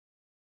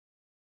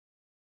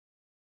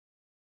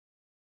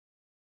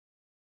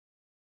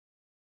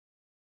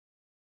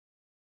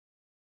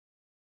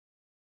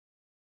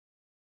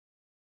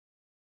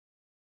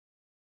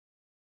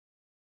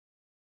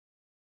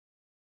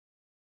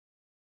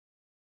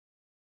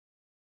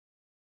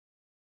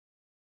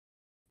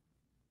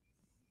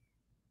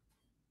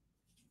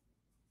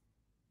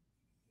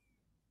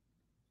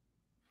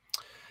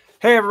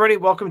Hey, everybody.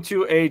 Welcome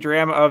to a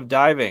drama of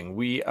diving.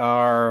 We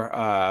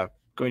are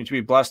going to be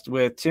blessed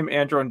with Tim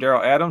Andrew and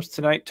Daryl Adams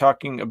tonight,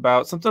 talking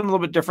about something a little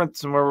bit different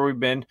than where we've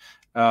been.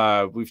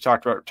 We've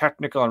talked about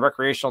technical and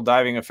recreational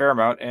diving a fair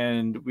amount,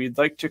 and we'd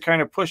like to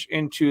kind of push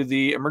into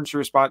the emergency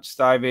response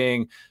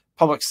diving,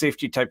 public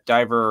safety type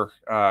diver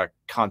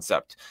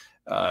concept.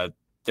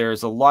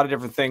 There's a lot of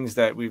different things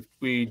that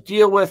we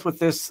deal with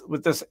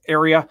this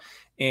area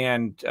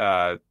and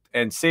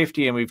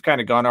safety, and we've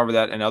kind of gone over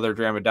that in other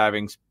drama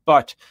divings,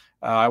 but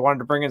I wanted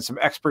to bring in some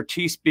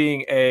expertise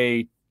being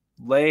a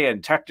lay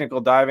and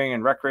technical diving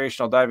and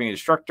recreational diving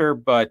instructor,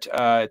 but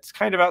it's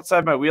kind of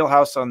outside my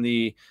wheelhouse on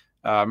the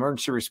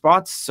emergency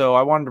response. So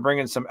I wanted to bring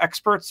in some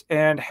experts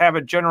and have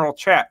a general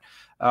chat.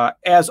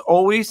 As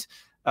always,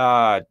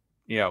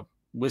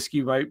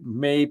 whiskey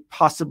may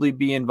possibly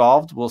be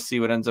involved. We'll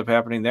see what ends up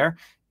happening there.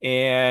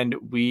 And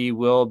we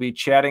will be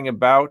chatting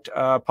about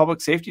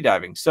public safety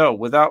diving. So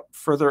without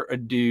further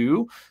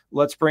ado,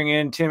 let's bring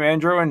in Tim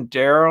Andrew and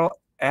Daryl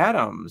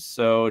Adams.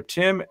 So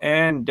Tim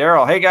and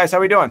Daryl. Hey guys, how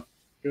we doing?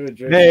 Good,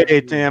 Jason.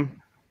 Hey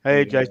Tim.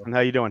 Hey Jason,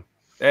 how you doing?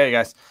 Hey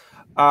guys.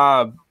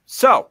 Let's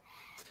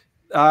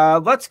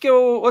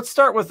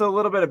start with a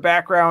little bit of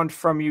background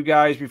from you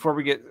guys before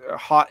we get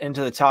hot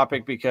into the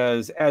topic,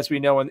 because as we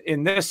know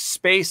in this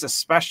space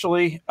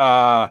especially,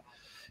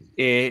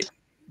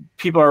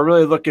 people are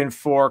really looking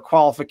for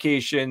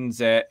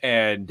qualifications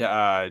and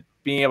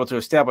being able to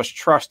establish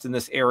trust in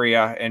this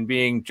area. And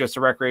being just a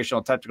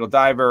recreational technical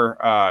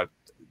diver, I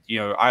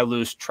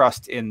lose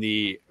trust in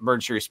the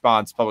emergency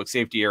response public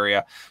safety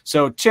area.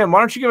 So, Tim, why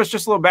don't you give us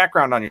just a little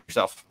background on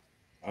yourself?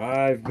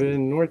 I've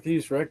been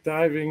Northeast wreck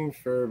diving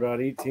for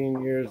about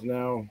 18 years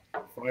now,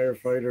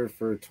 firefighter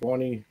for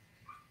 20,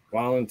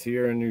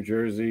 volunteer in New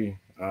Jersey,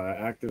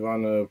 active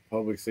on the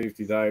public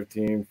safety dive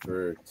team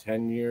for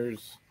 10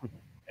 years,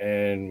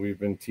 and we've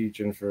been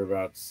teaching for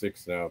about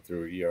 6 now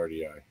through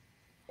ERDI.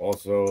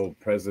 Also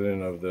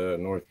president of the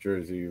North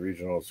Jersey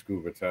Regional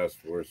Scuba Task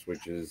Force,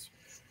 which is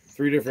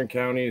 3 different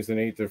counties and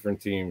 8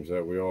 different teams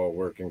that we all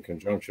work in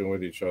conjunction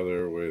with each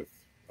other, with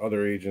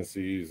other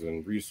agencies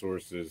and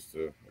resources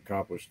to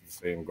accomplish the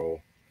same goal.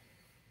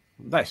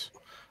 Nice.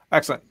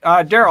 Excellent.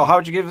 Daryl, how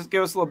would you give us a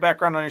little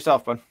background on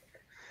yourself, bud?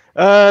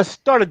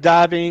 Started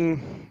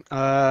diving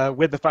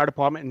with the fire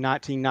department in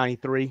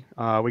 1993.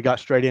 We got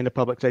straight into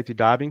public safety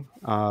diving.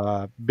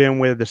 Been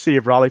with the City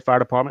of Raleigh Fire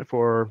Department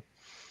for a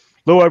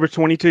little over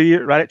 22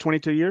 years, right at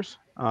 22 years.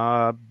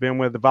 Been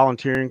with the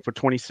volunteering for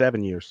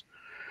 27 years.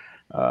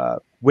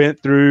 Went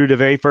through the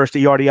very first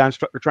ERDI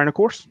instructor trainer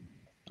course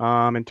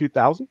in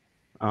 2000,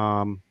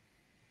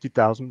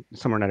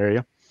 somewhere in that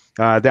area,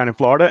 down in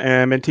Florida,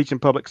 and been teaching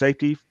public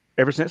safety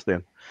ever since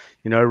then.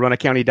 Run a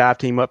county dive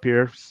team up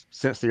here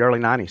since the early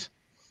 90s.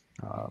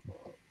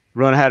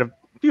 Had a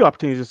few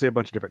opportunities to see a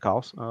bunch of different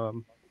calls. A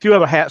few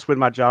other hats with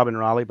my job in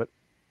Raleigh, but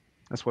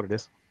that's what it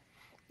is.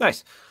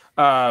 Nice.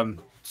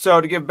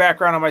 So to give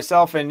background on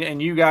myself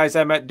and you guys,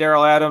 I met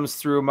Daryl Adams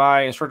through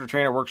my instructor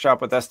trainer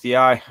workshop with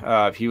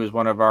SDI. He was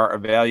one of our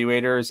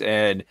evaluators.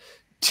 And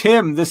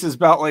Tim, this is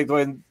about like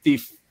when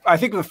I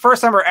think the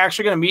first time we're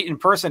actually going to meet in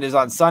person is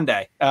on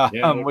Sunday,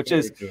 which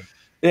is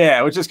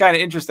kind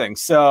of interesting.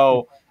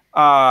 So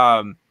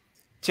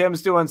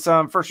Tim's doing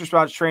some first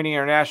response training,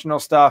 international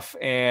stuff,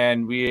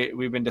 and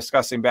we've been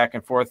discussing back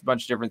and forth a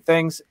bunch of different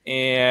things,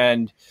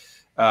 and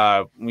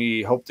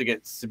we hope to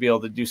get to be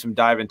able to do some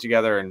diving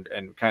together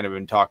and kind of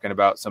been talking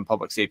about some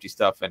public safety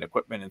stuff and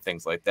equipment and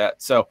things like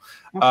that. So,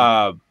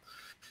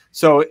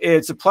 so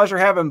it's a pleasure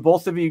having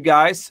both of you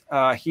guys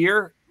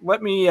here.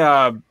 Let me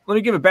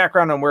give a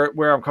background on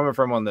where I'm coming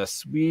from on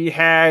this. We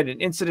had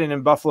an incident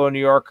in Buffalo, New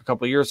York a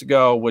couple of years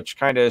ago, which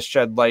kind of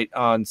shed light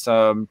on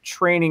some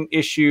training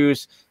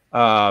issues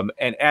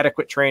and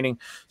adequate training.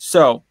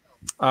 So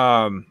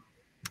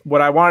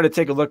what I wanted to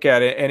take a look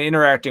at it and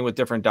interacting with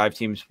different dive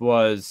teams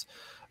was,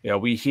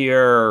 we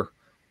hear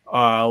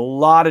a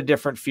lot of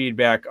different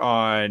feedback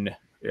on,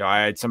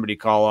 I had somebody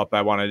call up,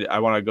 I want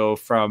to go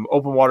from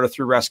open water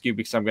through rescue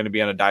because I'm going to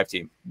be on a dive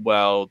team.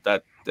 Well,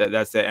 that's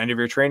the end of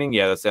your training.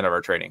 Yeah, that's the end of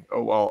our training.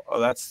 Oh, well,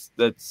 that's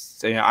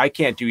I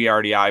can't do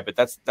ERDI, but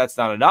that's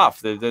not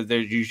enough. There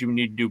usually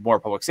need to do more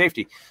public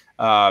safety.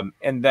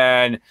 And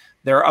then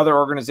there are other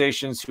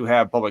organizations who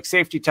have public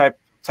safety type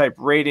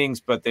ratings,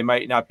 but they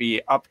might not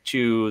be up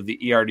to the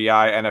ERDI,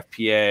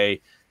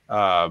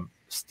 NFPA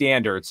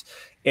standards.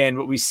 And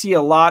what we see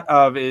a lot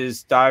of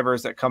is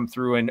divers that come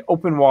through in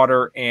open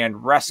water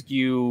and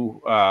rescue,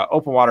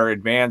 open water,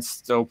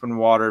 advanced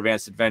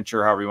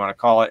adventure, however you want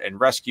to call it, and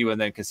rescue, and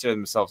then consider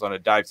themselves on a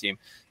dive team.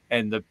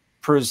 And the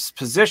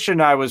position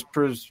I was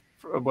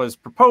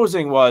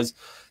proposing was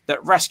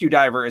that rescue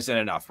diver isn't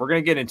enough. We're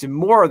going to get into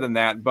more than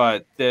that,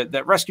 but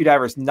that rescue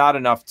diver is not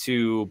enough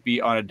to be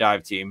on a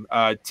dive team.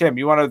 Tim,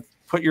 you want to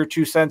put your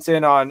 2 cents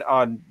in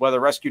on whether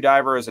rescue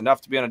diver is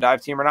enough to be on a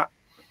dive team or not?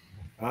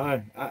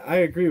 I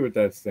agree with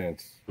that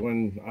stance.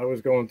 When I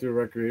was going through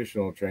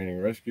recreational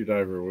training, rescue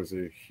diver was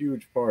a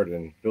huge part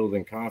in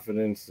building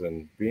confidence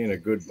and being a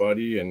good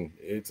buddy, and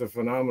it's a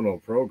phenomenal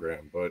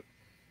program. But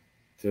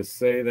to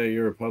say that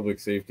you're a public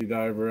safety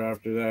diver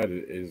after that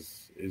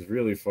is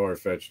really far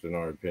fetched in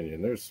our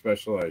opinion. There's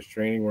specialized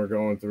training we're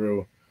going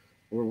through.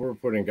 We're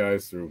putting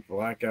guys through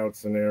blackout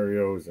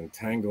scenarios,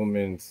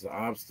 entanglements,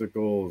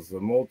 obstacles, a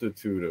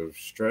multitude of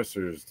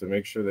stressors to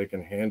make sure they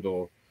can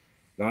handle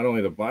not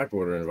only the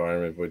blackwater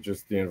environment, but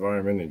just the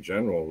environment in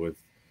general with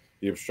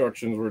the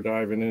obstructions we're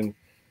diving in.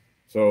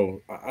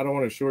 So I don't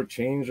want to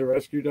shortchange a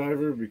rescue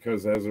diver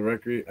because as a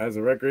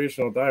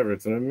recreational diver,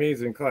 it's an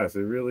amazing class.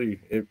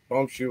 It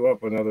bumps you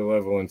up another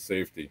level in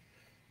safety.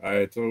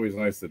 It's always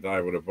nice to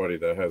dive with a buddy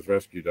that has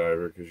rescue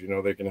diver because you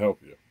know they can help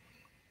you.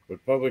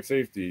 But public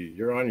safety,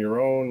 you're on your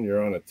own.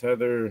 You're on a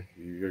tether.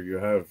 You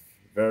have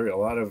a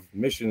lot of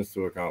missions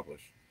to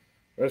accomplish.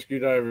 Rescue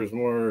diver is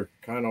more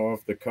kind of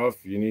off the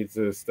cuff. You need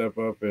to step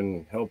up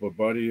and help a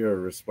buddy or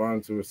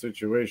respond to a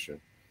situation.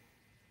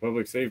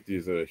 Public safety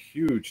is a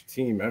huge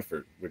team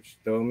effort, which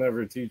they'll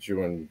never teach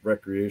you in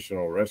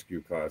recreational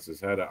rescue classes,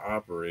 how to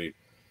operate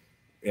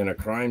in a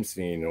crime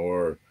scene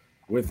or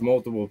with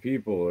multiple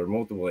people or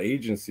multiple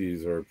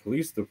agencies or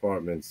police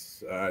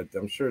departments.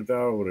 I'm sure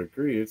Dow would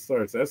agree. It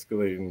starts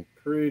escalating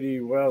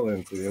pretty well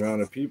into the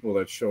amount of people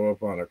that show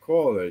up on a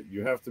call that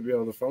you have to be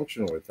able to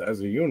function with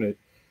as a unit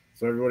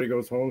so everybody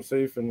goes home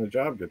safe and the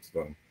job gets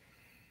done.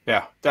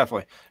 Yeah,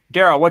 definitely.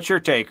 Daryl, what's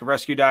your take?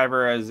 Rescue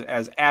diver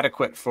as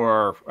adequate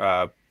for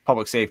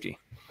public safety?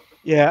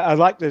 Yeah, I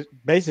like to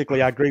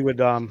basically I agree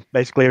with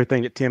basically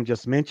everything that Tim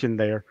just mentioned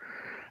there.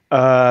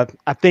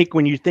 I think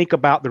when you think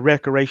about the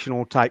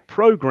recreational type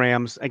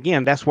programs,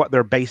 again, that's what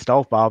they're based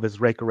off of is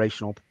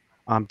recreational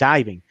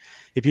diving.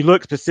 If you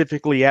look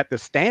specifically at the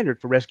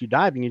standard for rescue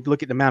diving, you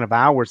look at the amount of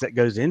hours that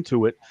goes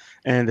into it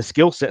and the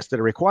skill sets that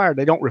are required,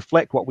 they don't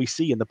reflect what we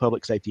see in the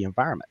public safety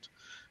environment.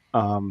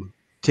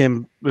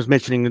 Tim was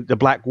mentioning the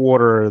black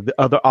water, the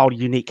other all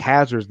unique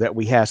hazards that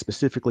we have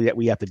specifically that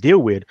we have to deal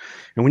with.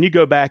 And when you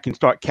go back and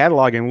start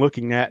cataloging,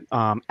 looking at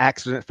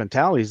accident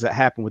fatalities that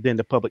happen within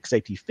the public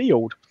safety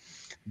field,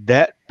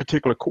 that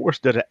particular course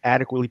doesn't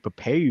adequately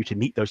prepare you to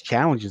meet those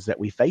challenges that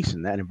we face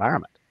in that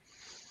environment.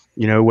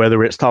 You know,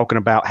 whether it's talking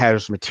about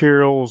hazardous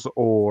materials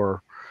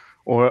or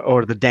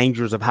the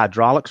dangers of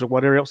hydraulics or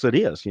whatever else it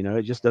is, you know,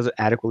 it just doesn't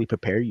adequately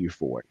prepare you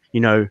for it.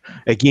 You know,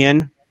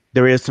 again,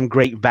 there is some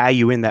great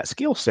value in that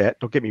skill set.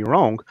 Don't get me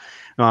wrong.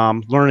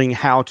 Learning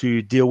how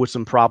to deal with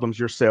some problems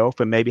yourself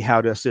and maybe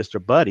how to assist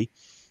your buddy.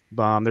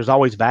 There's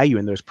always value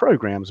in those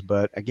programs,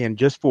 but again,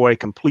 just for a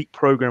complete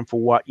program for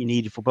what you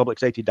need for public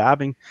safety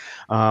diving,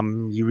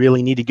 you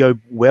really need to go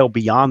well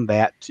beyond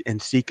that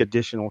and seek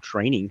additional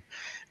training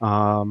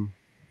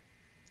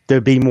to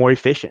be more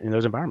efficient in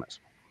those environments.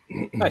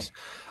 Nice.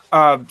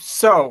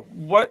 So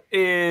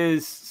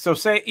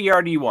say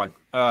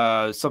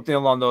ERD1, something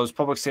along those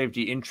public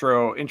safety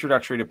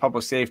introductory to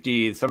public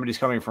safety, somebody's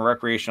coming from a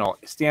recreational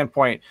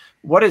standpoint.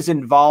 What is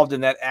involved in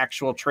that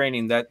actual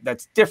training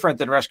that's different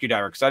than rescue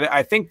diver? Because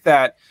I think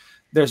that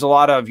there's a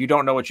lot of you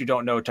don't know what you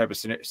don't know type of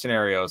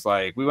scenarios.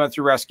 Like we went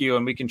through rescue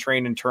and we can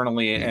train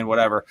internally and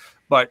whatever,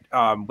 but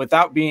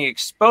without being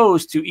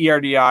exposed to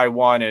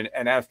ERDI1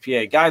 and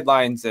FPA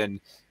guidelines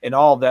and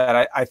all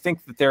that, I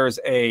think that there's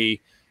a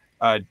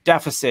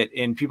deficit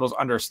in people's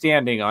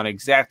understanding on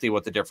exactly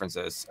what the difference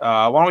is.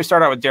 Why don't we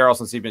start out with Daryl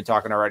since he's been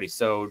talking already?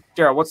 So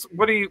Daryl,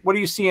 what do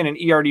you see in an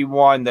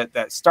ERD1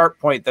 that start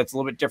point that's a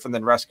little bit different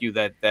than rescue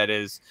that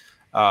is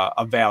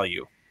a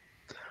value?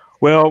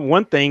 Well,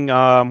 one thing,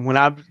 when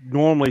I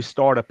normally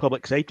start a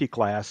public safety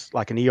class,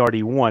 like an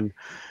ERD1,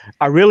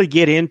 I really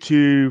get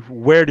into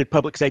where did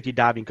public safety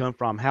diving come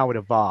from, how it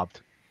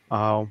evolved,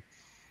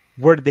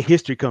 where did the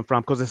history come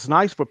from? Because it's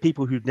nice for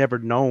people who've never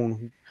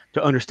known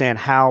to understand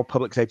how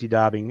public safety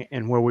diving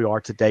and where we are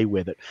today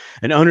with it,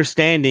 and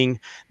understanding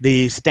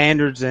the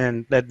standards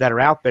and that are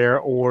out there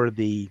or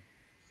the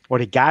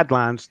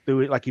guidelines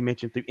through it, like you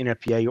mentioned, through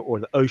NFPA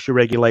or the OSHA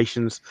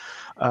regulations.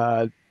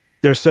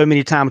 There's so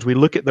many times we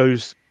look at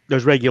those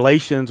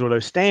regulations or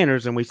those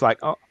standards and we like,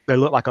 oh, they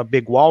look like a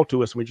big wall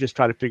to us. We just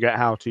try to figure out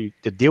how to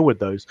deal with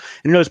those.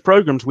 And in those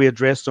programs, we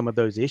address some of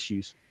those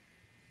issues.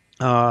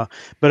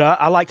 But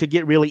I like to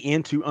get really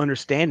into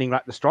understanding,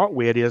 right, to start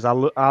with is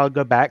I'll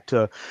go back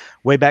to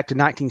way back to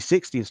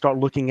 1960 and start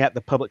looking at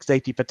the public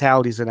safety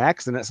fatalities and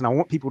accidents. And I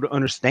want people to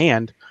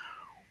understand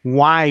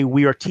why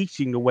we are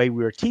teaching the way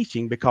we are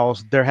teaching,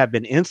 because there have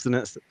been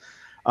incidents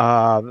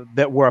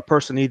that where a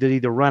person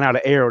either run out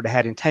of air or they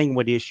had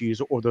entanglement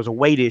issues, or there's a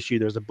weight issue,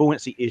 there's a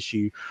buoyancy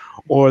issue,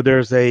 or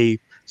there's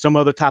some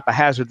other type of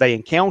hazard they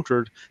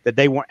encountered that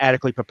they weren't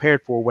adequately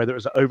prepared for, whether it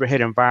was an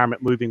overhead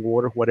environment, moving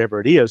water, whatever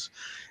it is.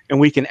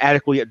 And we can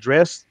adequately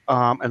address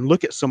and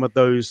look at some of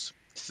those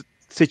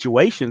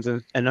situations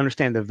and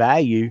understand the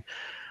value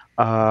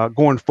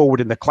going forward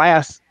in the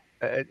class,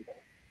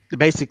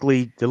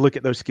 basically to look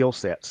at those skill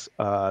sets.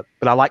 But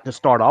I like to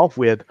start off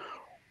with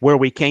where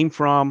we came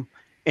from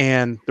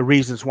and the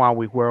reasons why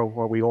we were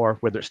where we are,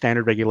 whether it's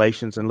standard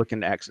regulations and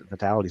looking at accident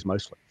fatalities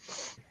mostly.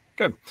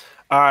 Good.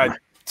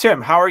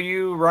 Tim, how are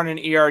you running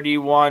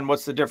ERD1?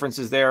 What's the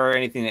differences there, or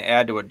anything to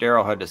add to what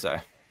Daryl had to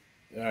say?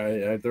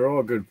 They're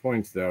all good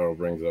points Darryl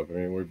brings up. I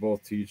mean, we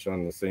both teach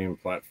on the same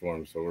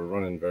platform, so we're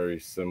running very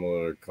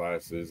similar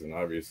classes, and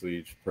obviously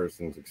each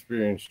person's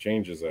experience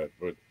changes that.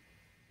 But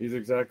he's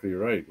exactly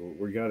right.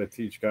 We got to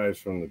teach guys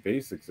from the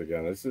basics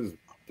again.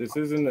 This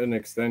isn't an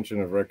extension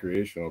of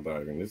recreational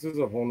diving. This is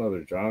a whole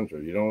nother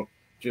genre. You don't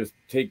just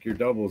take your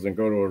doubles and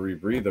go to a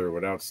rebreather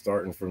without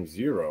starting from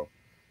zero.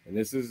 And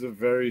this is a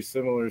very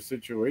similar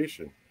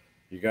situation.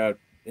 You got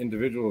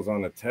individuals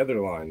on a tether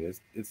line.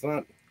 It's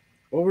not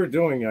what we're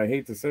doing. I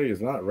hate to say,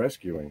 is not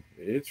rescuing.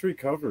 It's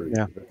recovery.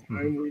 Yeah. The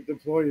time we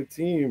deploy a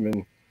team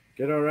and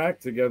get our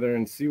act together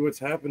and see what's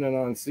happening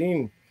on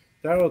scene,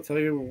 that'll tell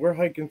you we're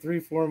hiking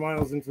 3-4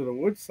 miles into the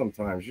woods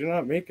sometimes. You're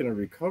not making a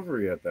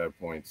recovery at that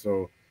point.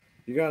 So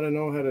you got to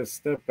know how to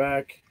step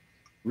back,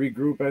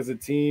 regroup as a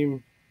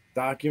team,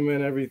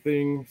 document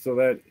everything so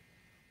that,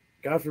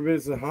 God forbid,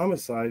 it's a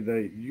homicide,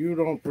 that you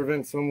don't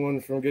prevent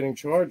someone from getting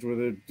charged with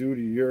it due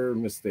to your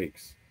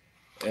mistakes.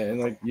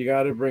 And like, you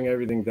got to bring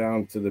everything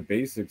down to the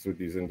basics with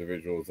these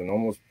individuals and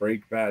almost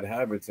break bad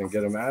habits and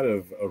get them out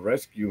of a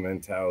rescue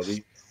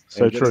mentality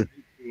So and get true. them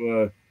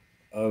into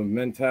a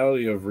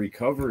mentality of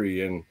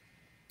recovery and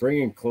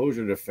bringing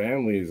closure to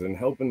families and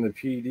helping the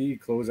PD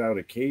close out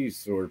a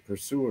case or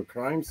pursue a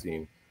crime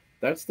scene.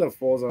 That stuff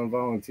falls on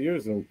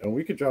volunteers, and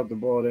we could drop the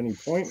ball at any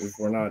point if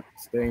we're not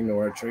staying to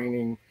our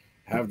training,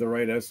 have the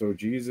right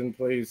SOGs in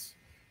place.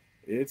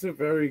 It's a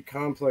very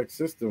complex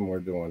system we're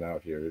doing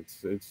out here.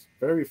 It's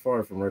very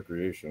far from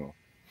recreational.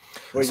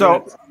 But So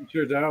yet, I'm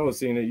sure Dow was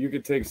seeing it. You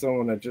could take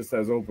someone that just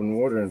has open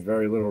water and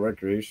very little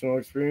recreational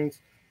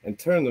experience and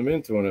turn them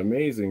into an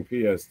amazing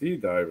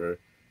PSD diver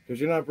because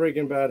you're not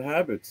breaking bad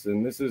habits.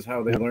 And this is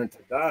how they Yep. learn to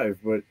dive.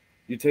 But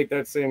you take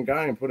that same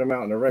guy and put him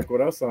out in a wreck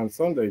with us on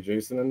Sunday,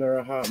 Jason, and they're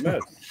a hot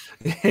mess.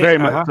 Very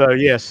much uh-huh. so.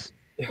 Yes.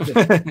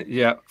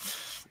 Yeah.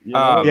 You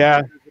know,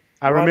 Yeah.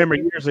 I a lot of remember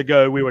people. years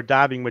ago we were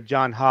diving with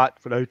John Hott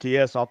for the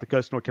OTS off the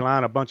coast of North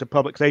Carolina. A bunch of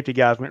public safety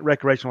guys went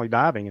recreationally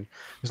diving, and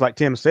it's like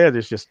Tim said,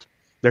 it's just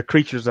they're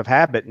creatures of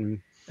habit,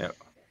 and Yeah.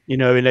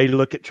 and they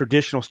look at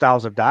traditional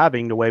styles of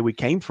diving the way we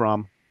came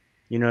from.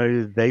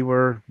 They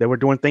were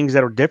doing things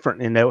that are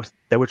different, and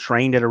they were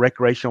trained at a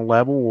recreational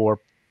level or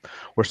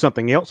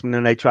something else, and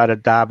then they try to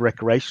dive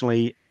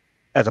recreationally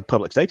as a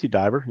public safety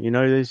diver.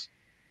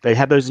 They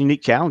have those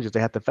unique challenges they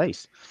have to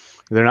face.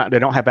 They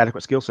don't have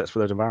adequate skill sets for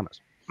those environments.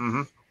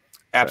 Mm-hmm.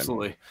 So,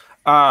 Absolutely.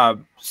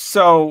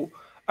 So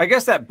I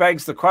guess that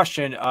begs the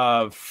question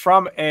of,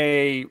 from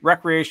a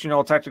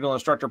recreational technical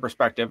instructor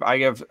perspective, I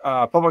have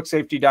a public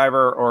safety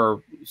diver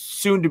or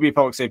soon to be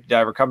public safety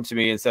diver come to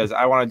me and says,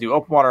 I want to do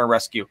open water and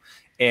rescue.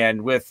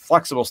 And with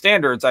flexible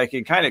standards, I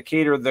can kind of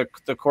cater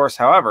the course.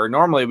 However,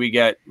 normally we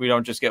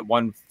don't just get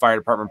one fire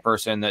department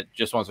person that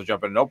just wants to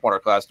jump in an open water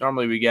class.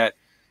 Normally we get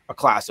a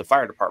class of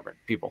fire department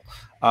people.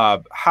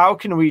 How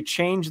can we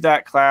change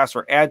that class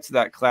or add to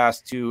that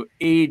class to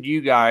aid you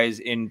guys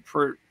in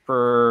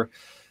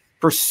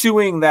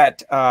pursuing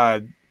that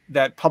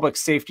that public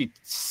safety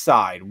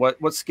side?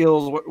 What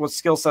skills, what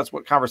skill sets,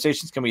 what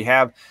conversations can we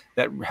have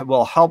that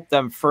will help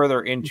them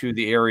further into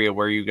the area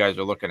where you guys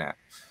are looking at?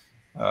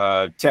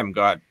 Tim,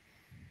 go ahead.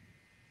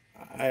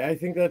 I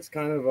think that's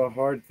kind of a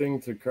hard thing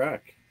to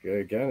crack.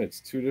 Again,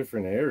 it's two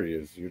different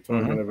areas. You're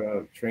talking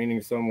about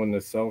training someone to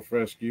self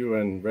rescue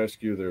and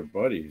rescue their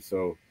buddy.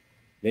 So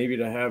maybe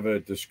to have a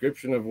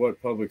description of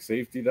what public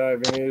safety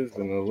diving is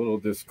and a little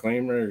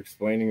disclaimer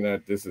explaining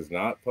that this is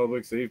not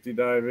public safety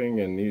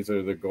diving and these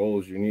are the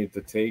goals you need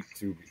to take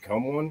to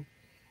become one,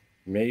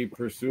 may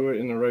pursue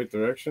it in the right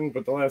direction.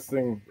 But the last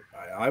thing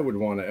I would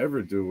want to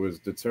ever do was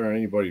deter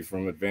anybody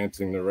from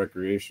advancing their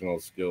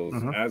recreational skills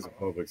as a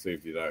public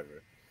safety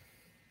diver.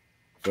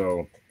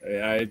 So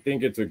I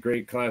think it's a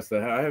great class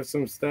to have. I have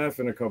some staff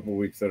in a couple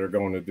weeks that are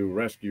going to do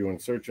rescue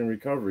and search and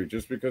recovery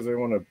just because they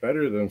want to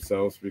better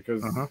themselves,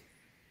 because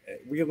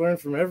we learn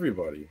from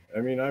everybody. I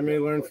mean, I may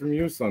learn from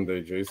you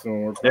Sunday, Jason,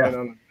 when we're playing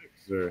on the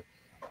mix. Or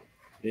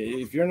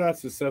if you're not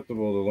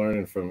susceptible to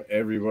learning from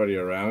everybody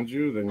around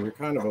you, then you're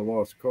kind of a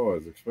lost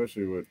cause,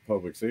 especially with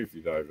public safety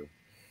diving.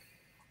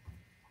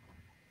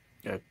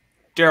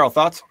 Daryl,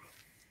 thoughts?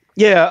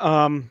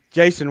 yeah,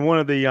 Jason, one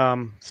of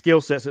the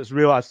skill sets that's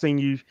real, I've seen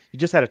you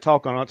just had a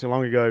talk on not too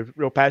long ago,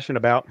 real passionate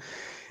about,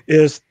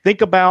 is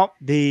think about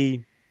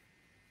the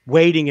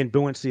weighting and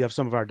buoyancy of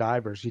some of our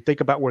divers. You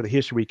think about where the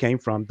history came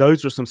from.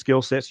 Those are some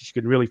skill sets you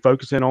could really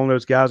focus in on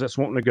those guys that's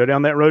wanting to go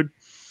down that road.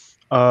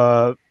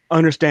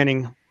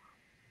 Understanding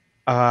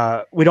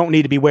we don't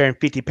need to be wearing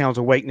 50 pounds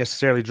of weight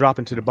necessarily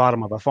dropping to the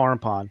bottom of a farm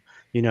pond.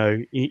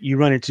 You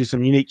run into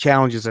some unique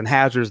challenges and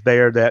hazards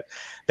there that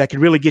can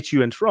really get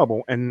you in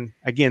trouble. And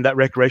again, that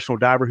recreational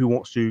diver who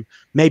wants to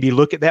maybe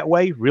look at that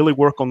way, really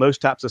work on those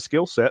types of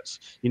skill sets,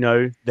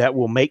 that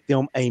will make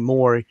them a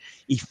more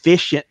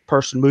efficient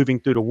person moving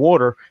through the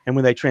water. And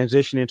when they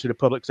transition into the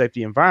public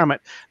safety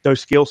environment,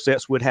 those skill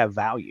sets would have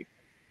value.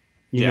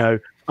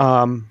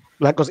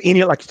 like, because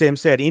any, like Tim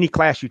said, any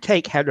class you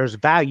take, there's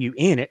value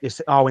in it.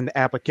 It's all in the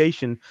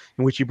application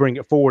in which you bring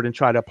it forward and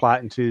try to apply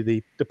it into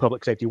the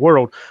public safety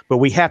world. But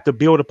we have to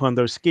build upon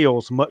those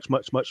skills much,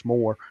 much, much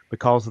more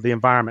because of the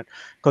environment.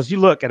 Because you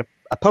look at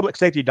a public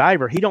safety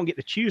diver, he don't get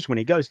to choose when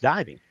he goes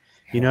diving.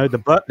 You know, the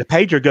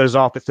pager goes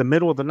off. It's the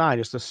middle of the night.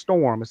 It's a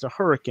storm. It's a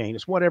hurricane.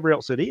 It's whatever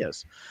else it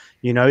is.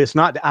 You know, it's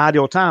not the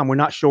ideal time. We're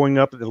not showing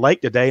up at the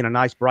lake today in a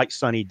nice, bright,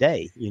 sunny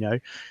day, you know,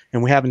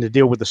 and we're having to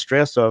deal with the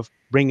stress of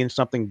bringing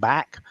something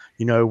back,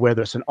 you know,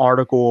 whether it's an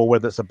article or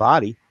whether it's a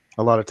body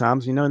a lot of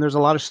times, you know, and there's a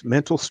lot of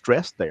mental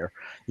stress there,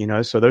 you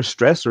know, so those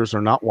stressors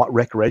are not what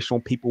recreational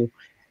people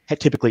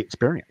typically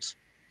experience.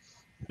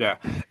 Yeah.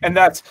 And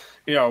that's,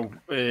 you know,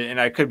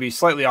 and I could be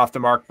slightly off the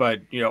mark,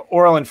 but, you know,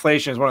 oral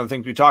inflation is one of the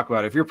things we talk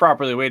about. If you're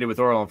properly weighted with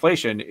oral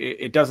inflation,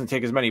 it doesn't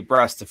take as many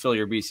breaths to fill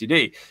your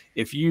BCD.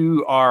 If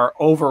you are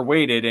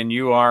overweighted and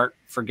you aren't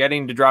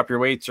forgetting to drop your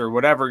weights or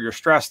whatever, you're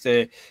stressed,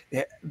 the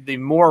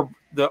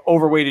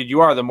overweighted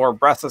you are, the more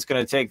breaths it's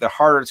going to take, the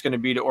harder it's going to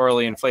be to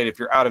orally inflate. If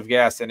you're out of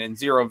gas, and in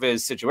zero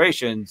vis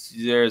situations,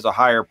 there's a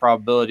higher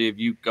probability of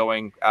you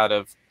going out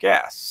of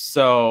gas.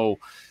 So,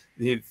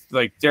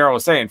 like Daryl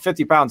was saying,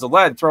 50 pounds of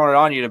lead, throwing it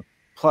on you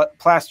to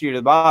plaster you to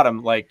the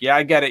bottom. Like, yeah,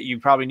 I get it. You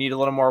probably need a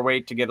little more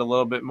weight to get a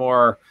little bit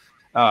more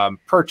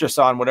purchase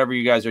on whatever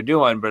you guys are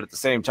doing. But at the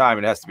same time,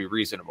 it has to be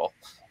reasonable.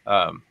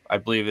 I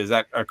believe, is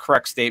that a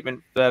correct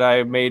statement that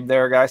I made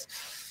there, guys?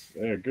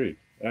 I agree.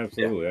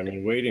 Absolutely. Yeah. I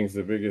mean, weighting's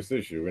the biggest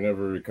issue. We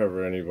never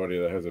recover anybody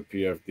that has a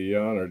PFD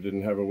on or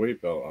didn't have a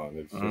weight belt on.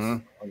 It's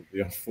just the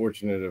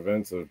unfortunate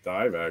events of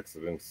dive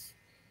accidents.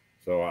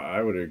 So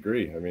I would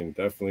agree. I mean,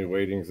 definitely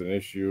weighting's an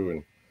issue,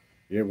 and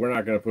yeah, we're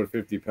not going to put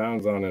 50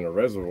 pounds on in a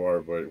reservoir,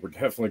 but we're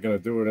definitely going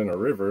to do it in a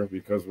river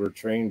because we're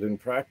trained and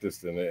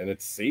practiced in it, and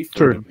it's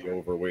safer to be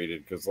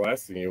overweighted, because the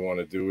last thing you want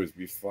to do is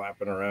be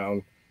flapping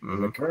around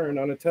in the current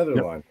on a tether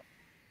line.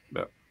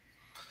 Yep.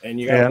 And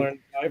you got to learn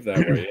to dive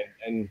that way.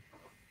 And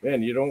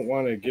man, you don't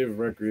want to give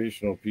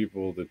recreational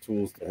people the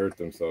tools to hurt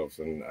themselves.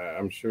 And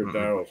I'm sure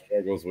Daryl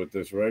struggles with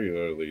this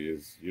regularly.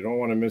 Is you don't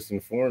want to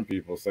misinform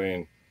people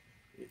saying,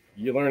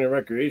 you learn in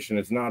recreation,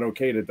 it's not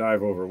okay to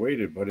dive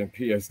overweighted, but in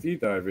PSD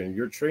diving,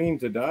 you're trained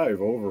to dive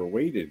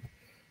overweighted.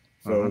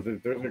 So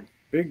there's a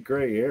big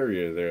gray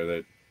area there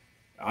that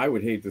I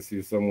would hate to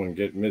see someone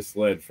get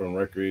misled from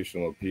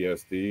recreational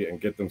PSD and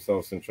get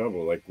themselves in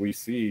trouble, like we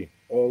see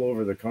all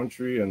over the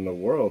country and the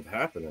world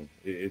happening.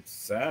 It's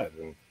sad.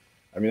 And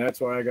I mean,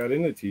 that's why I got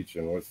into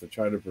teaching, was to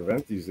try to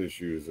prevent these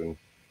issues and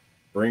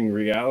bring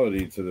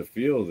reality to the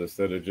field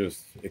instead of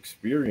just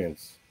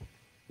experience.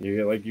 You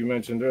get, like you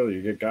mentioned earlier,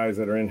 you get guys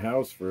that are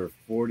in-house for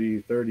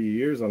 40, 30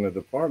 years on the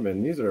department,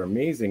 and these are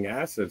amazing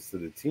assets to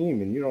the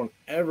team, and you don't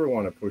ever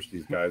want to push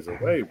these guys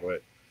away,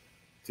 but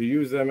to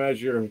use them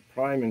as your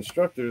prime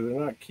instructor, they're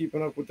not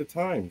keeping up with the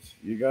times.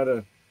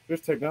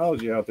 There's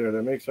technology out there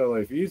that makes our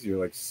life easier,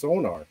 like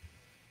sonar.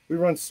 We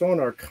run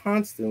sonar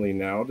constantly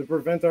now to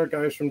prevent our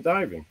guys from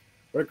diving.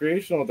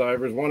 Recreational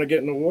divers want to get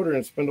in the water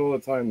and spend all the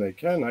time they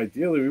can.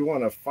 Ideally, we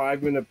want a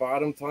 5-minute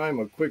bottom time,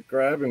 a quick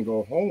grab, and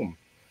go home.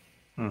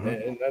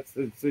 And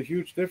it's a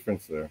huge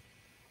difference there.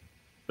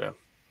 Yeah.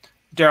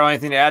 Daryl,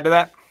 anything to add to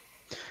that?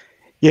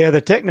 Yeah,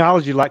 the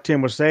technology, like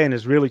Tim was saying,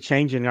 is really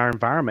changing our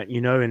environment, you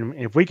know, and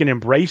if we can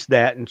embrace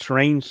that and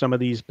train some of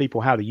these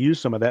people how to use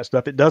some of that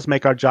stuff, it does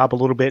make our job a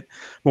little bit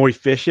more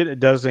efficient. It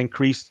does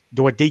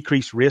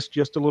decrease risk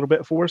just a little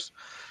bit for us.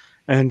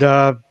 And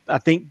I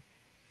think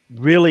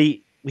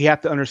really we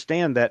have to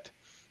understand that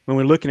when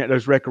we're looking at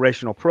those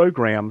recreational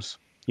programs,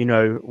 you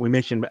know, we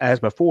mentioned as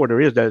before,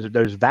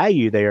 there's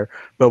value there,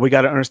 but we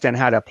got to understand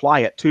how to apply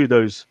it to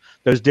those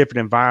different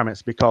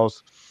environments,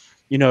 because,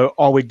 you know,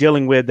 are we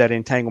dealing with that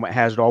entanglement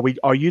hazard?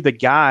 Are you the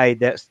guy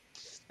that's,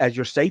 as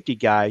your safety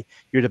guy,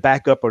 you're the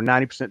backup or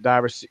 90%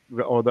 diver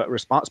or the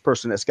response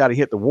person that's got to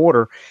hit the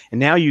water, and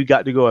now you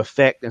got to go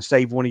affect and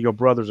save one of your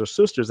brothers or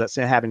sisters that's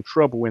having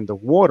trouble in the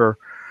water.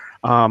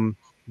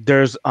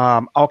 There's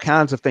all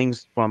kinds of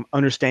things, from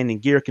understanding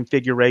gear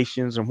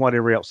configurations and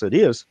whatever else it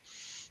is.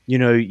 You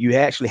know, you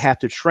actually have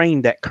to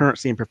train that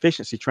currency and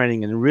proficiency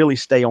training and really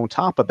stay on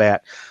top of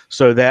that,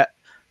 so that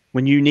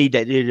when you need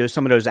to do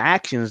some of those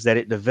actions, that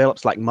it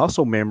develops like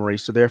muscle memory.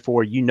 So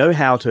therefore, you know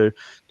how to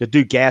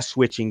do gas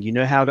switching. You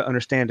know how to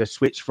understand to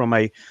switch from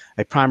a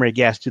primary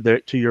gas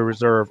to your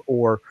reserve,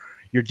 or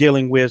you're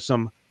dealing with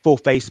some full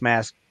face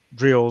mask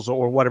drills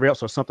or whatever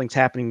else, or something's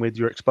happening with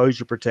your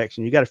exposure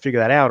protection. You got to figure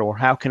that out. Or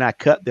how can I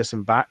cut this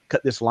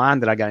line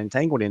that I got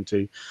entangled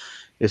into?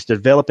 It's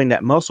developing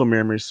that muscle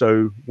memory,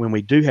 so when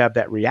we do have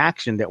that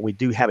reaction, that we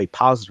do have a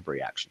positive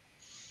reaction.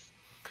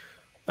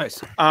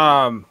 Nice.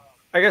 I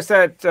guess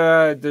that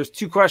there's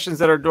two questions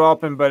that are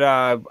developing, but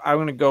I'm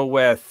going to go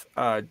with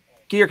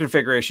gear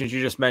configurations you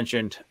just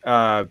mentioned.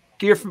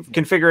 Gear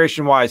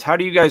configuration wise, how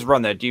do you guys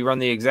run that? Do you run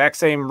the exact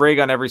same rig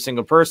on every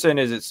single person?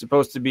 Is it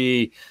supposed to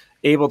be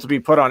able to be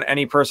put on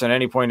any person at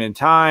any point in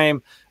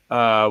time?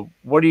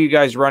 What are you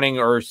guys running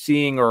or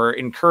seeing or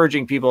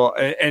encouraging people?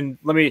 And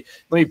let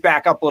me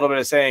back up a little bit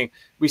of saying,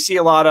 we see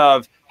a lot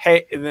of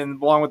hey, and then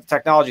along with the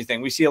technology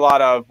thing, we see a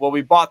lot of, well,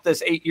 we bought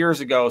this 8 years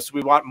ago, so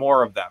we want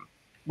more of them.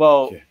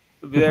 Well,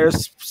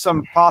 there's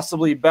some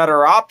possibly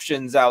better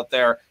options out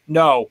there.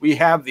 No, we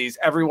have these.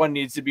 Everyone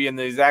needs to be in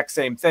the exact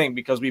same thing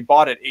because we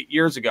bought it 8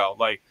 years ago.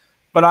 Like,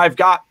 but I've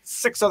got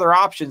 6 other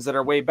options that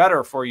are way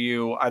better for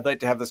you. I'd like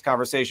to have this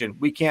conversation.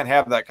 We can't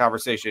have that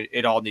conversation.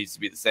 It all needs to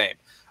be the same.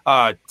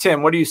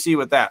 Tim, what do you see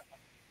with that?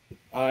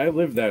 I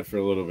lived that for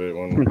a little bit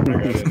when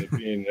I got into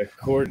being a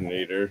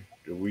coordinator.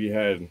 We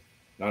had,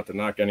 not to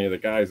knock any of the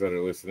guys that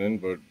are listening,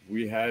 but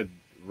we had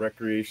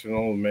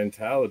recreational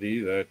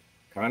mentality that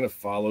kind of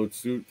followed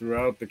suit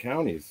throughout the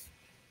counties.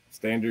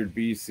 Standard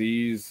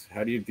BCs,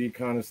 how do you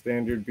decon a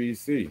standard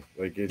BC?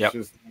 Like, it's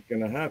just not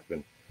going to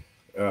happen.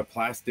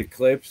 Plastic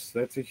clips,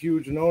 that's a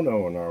huge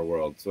no-no in our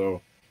world.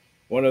 So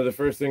one of the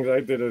first things I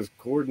did as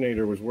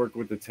coordinator was work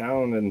with the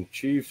town and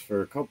chiefs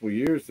for a couple of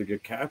years to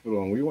get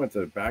capital, and we went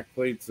to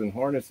backplates and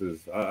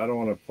harnesses. I don't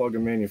want to plug a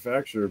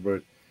manufacturer,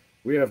 but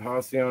we have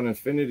Halcyon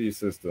Infinity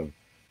system.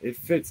 It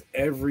fits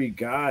every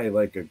guy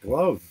like a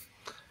glove.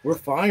 We're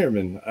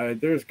firemen.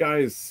 There's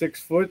guys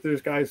 6 foot,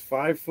 there's guys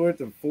 5 foot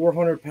to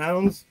 400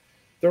 pounds.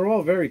 They're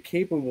all very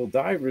capable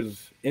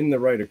divers in the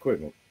right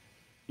equipment.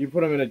 You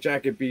put them in a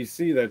jacket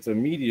BC that's a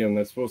medium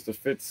that's supposed to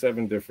fit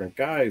 7 different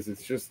guys,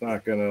 it's just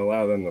not going to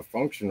allow them to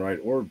function right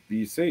or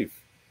be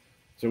safe.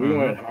 So we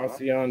went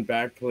Halcyon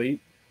backplate.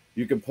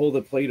 You can pull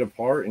the plate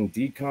apart and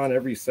decon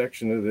every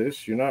section of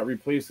this. You're not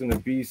replacing a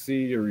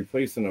BC, you're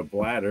replacing a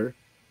bladder.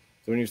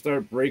 So when you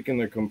start breaking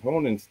the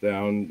components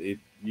down,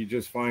 you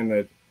just find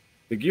that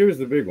the gear is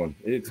the big one.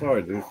 It's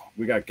hard.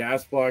 We got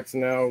gas blocks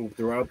now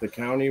throughout the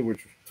county,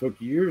 which took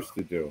years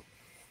to do.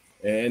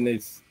 And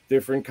it's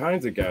different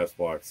kinds of gas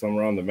blocks. Some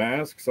are on the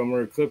mask, some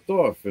are clipped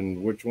off,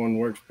 and which one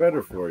works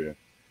better for you.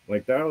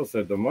 Like Darryl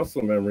said, the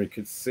muscle memory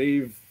could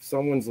save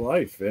someone's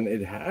life, and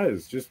it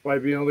has, just by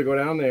being able to go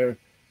down there,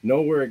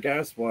 know where a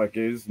gas block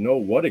is, know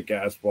what a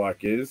gas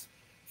block is,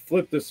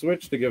 flip the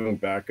switch to give them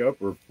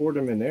backup, or pour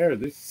them in there.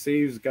 This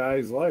saves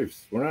guys'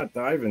 lives. We're not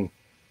diving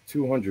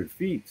 200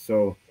 feet,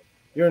 so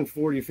you're in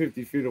 40,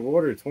 50 feet of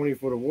water, 20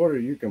 foot of water,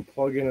 you can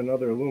plug in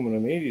another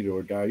aluminum 80 to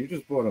a guy. You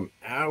just bought him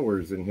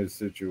hours in his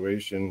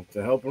situation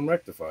to help him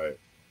rectify it.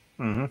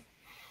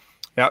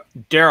 Yeah.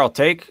 Darryl,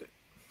 take.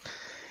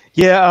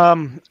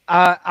 Yeah,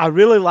 I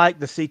really like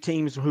to see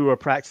teams who are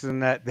practicing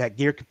that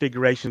gear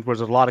configurations where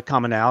there's a lot of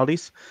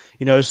commonalities,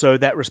 so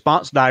that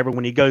response diver,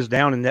 when he goes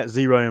down in that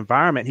zero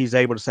environment, he's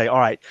able to say, all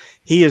right,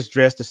 he is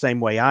dressed the same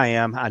way I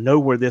am. I know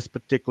where this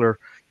particular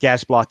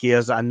gas block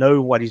is. I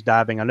know what he's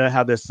diving. I know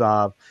how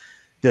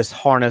this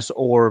harness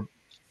or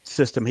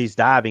system he's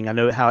diving, I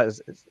know how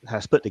it's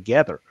put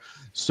together.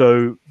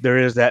 So there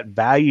is that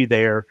value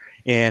there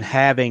in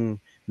having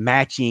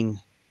matching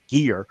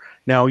gear.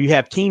 Now you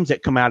have teams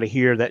that come out of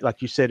here that,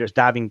 like you said, there's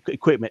diving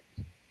equipment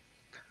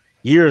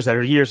that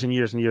are years and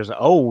years and years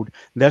old.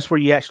 And that's where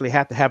you actually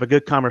have to have a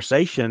good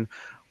conversation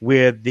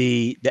with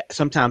the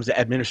sometimes the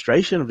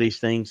administration of these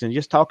things and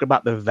just talk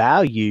about the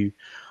value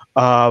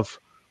of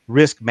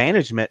risk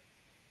management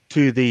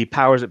to the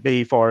powers that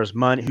be, as far as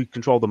money, who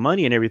control the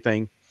money and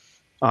everything.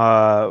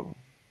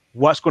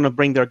 What's going to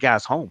bring their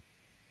guys home?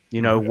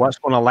 What's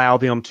going to allow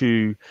them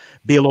to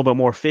be a little bit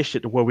more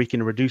efficient to where we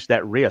can reduce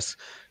that risk?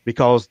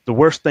 Because the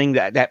worst thing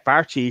that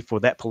fire chief or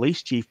that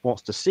police chief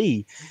wants to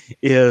see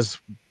is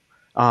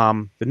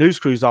the news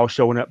crews all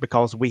showing up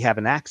because we have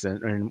an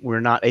accident and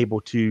we're not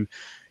able to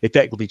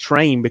effectively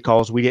train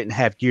because we didn't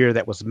have gear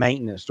that was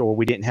maintenance, or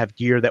we didn't have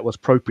gear that was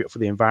appropriate for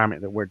the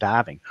environment that we're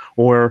diving,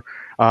 or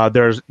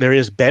there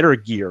is better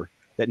gear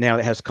that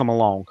has come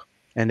along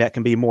and that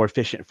can be more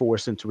efficient for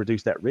us and to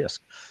reduce that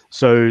risk.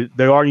 So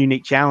there are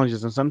unique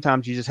challenges, and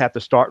sometimes you just have to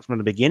start from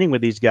the beginning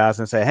with these guys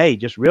and say, hey,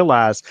 just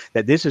realize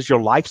that this is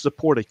your life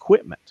support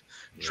equipment.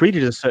 Treat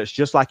it as such,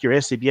 just like your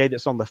SCBA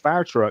that's on the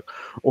fire truck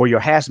or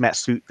your hazmat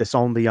suit that's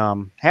on the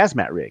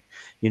hazmat rig.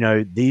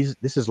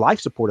 This is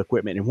life support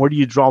equipment. And where do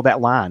you draw that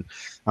line?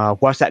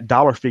 What's that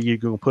dollar figure you're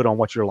going to put on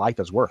what your life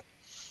is worth?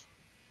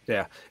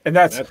 Yeah, and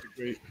that's a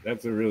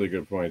really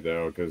good point,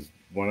 though, because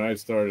when I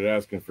started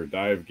asking for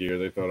dive gear,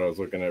 they thought I was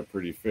looking at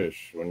pretty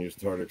fish. When you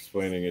start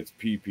explaining it's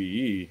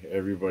PPE,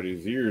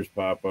 everybody's ears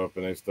pop up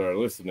and they start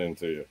listening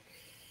to you.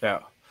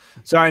 Yeah.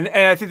 So, and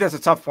I think that's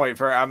a tough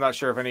point I'm not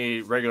sure if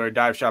any regular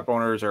dive shop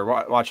owners are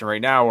watching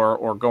right now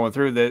or going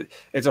through that.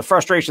 It's a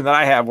frustration that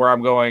I have where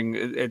I'm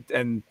going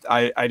and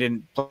I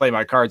didn't play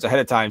my cards ahead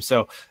of time.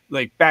 So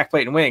like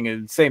backplate and wing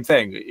and same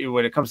thing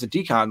when it comes to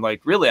decon,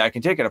 like really I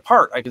can take it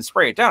apart. I can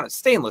spray it down. It's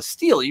stainless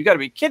steel. You got to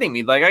be kidding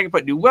me. Like I can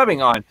put new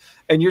webbing on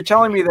and you're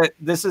telling me that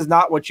this is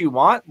not what you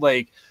want.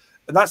 Like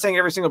I'm not saying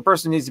every single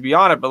person needs to be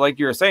on it, but like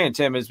you were saying,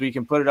 Tim, is we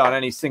can put it on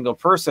any single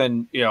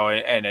person,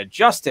 and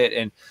adjust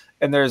it.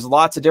 And there's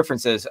lots of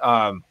differences.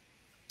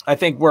 I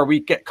think where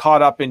we get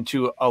caught up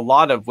into a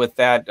lot of with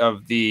that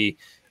of the,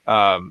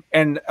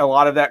 and a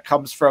lot of that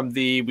comes from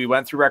we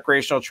went through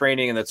recreational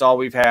training and that's all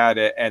we've had.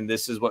 And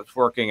this is what's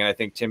working. And I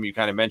think, Tim, you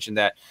kind of mentioned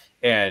that.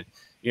 And,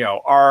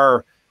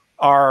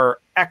 our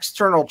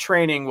external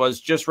training was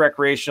just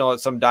recreational at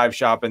some dive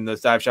shop, and the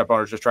dive shop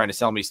owner's just trying to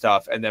sell me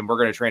stuff, and then we're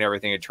going to train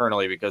everything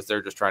internally because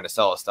they're just trying to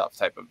sell us stuff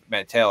type of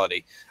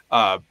mentality,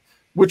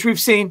 which we've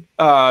seen,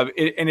 and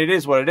it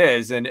is what it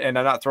is. And I'm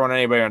not throwing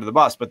anybody under the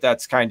bus, but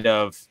that's kind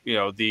of,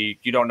 the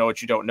you don't know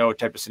what you don't know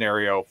type of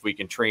scenario if we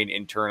can train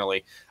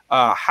internally.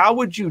 How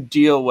would you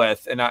deal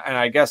with, and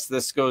I guess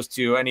this goes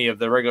to any of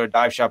the regular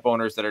dive shop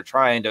owners that are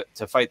trying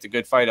to fight the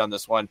good fight on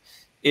this one,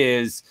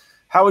 is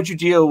how would you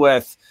deal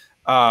with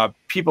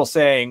people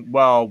saying,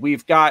 well,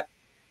 we've got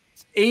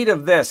 8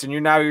 of this, and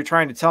you're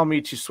trying to tell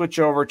me to switch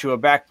over to a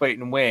backplate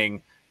and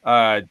wing.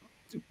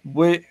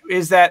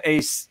 Is that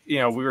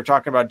we were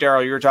talking about,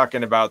 Daryl, you were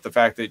talking about the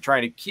fact that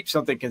trying to keep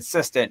something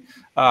consistent.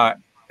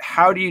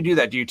 How do you do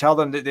that? Do you tell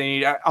them that they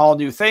need all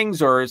new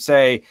things, or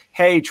say,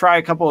 hey, try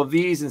a couple of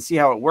these and see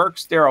how it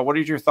works? Daryl, what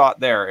is your thought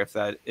there, if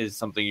that is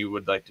something you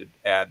would like to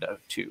add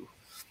to?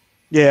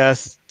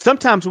 Yes.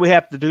 Sometimes we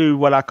have to do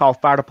what I call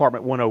Fire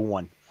Department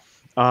 101.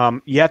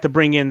 You have to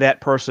bring in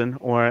that person,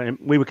 or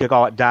we could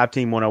call it Dive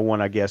Team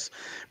 101, I guess.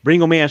 Bring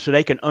them in so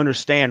they can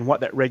understand what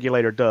that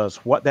regulator does,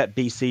 what that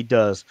BC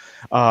does,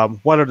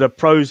 what are the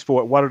pros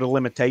for it, what are the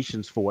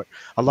limitations for it.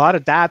 A lot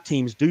of dive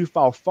teams do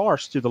fall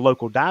farce to the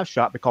local dive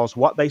shop because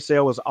what they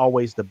sell is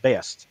always the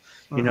best,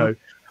 when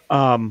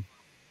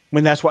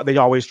that's what they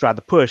always try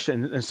to push.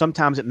 And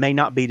sometimes it may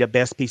not be the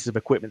best piece of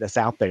equipment that's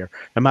out there.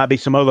 There might be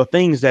some other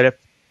things that if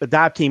the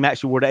dive team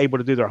actually were able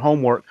to do their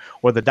homework,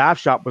 or the dive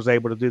shop was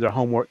able to do their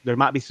homework, there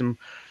might be some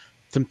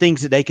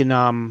things that they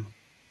can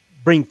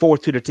bring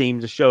forth to the team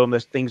to show them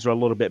that things are a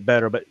little bit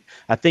better. But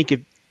I think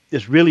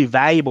it's really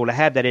valuable to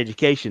have that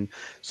education.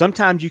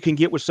 Sometimes you can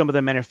get with some of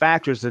the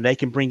manufacturers and they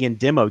can bring in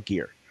demo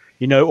gear,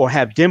 or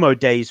have demo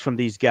days from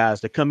these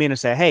guys to come in and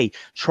say, hey,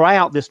 try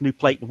out this new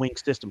plate and wing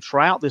system,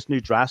 try out this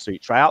new dry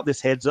suit, try out this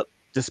heads up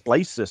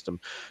display system,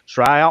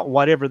 try out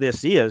whatever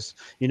this is,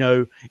 in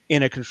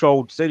a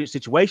controlled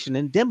situation,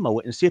 and demo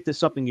it and see if there's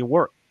something you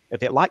work,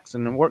 if it likes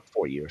and work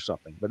for you or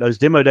something. But those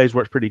demo days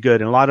work pretty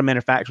good. And a lot of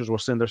manufacturers will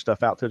send their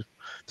stuff out to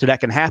that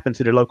can happen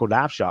to their local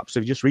dive shops. So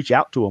you just reach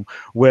out to them,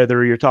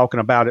 whether you're talking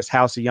about it's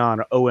Halcyon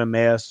or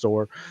OMS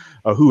or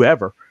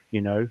whoever,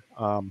 and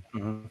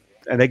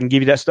they can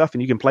give you that stuff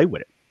and you can play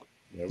with it.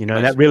 And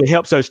that really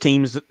helps those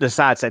teams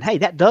decide, saying, hey,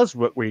 that does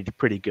work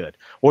pretty good.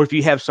 Or if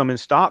you have some in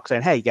stock,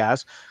 saying, hey,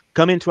 guys,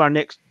 come into our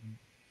next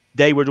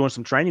day, we're doing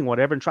some training,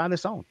 whatever, and try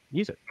this on.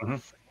 Use it.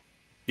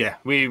 Yeah,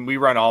 we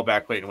run all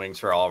backplate and wings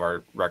for all of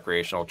our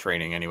recreational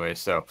training anyway,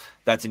 so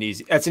that's an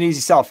easy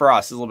sell for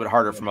us. It's a little bit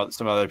harder for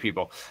some other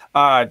people.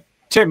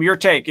 Tim, your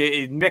take,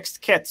 mixed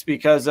kits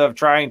because of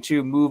trying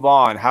to move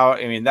on.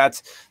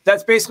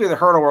 That's basically the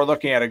hurdle we're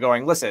looking at,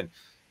 going, listen,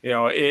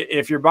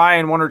 if you're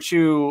buying 1 or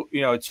 2,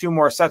 2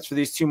 more sets for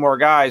these 2 more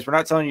guys, we're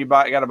not telling you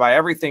got to buy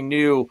everything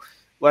new.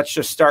 Let's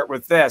just start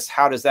with this.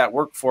 How does that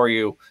work for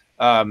you?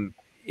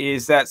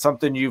 Is that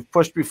something you've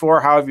pushed before?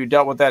 How have you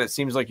dealt with that? It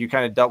seems like you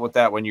kind of dealt with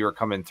that when you were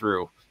coming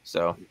through.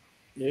 So,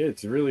 yeah,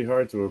 it's really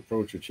hard to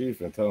approach a chief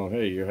and tell him,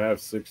 hey, you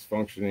have 6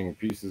 functioning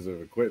pieces of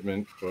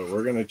equipment, but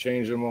we're going to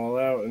change them all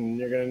out and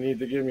you're going to need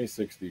to give me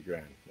 60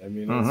 grand.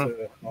 It's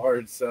a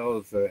hard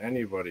sell to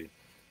anybody.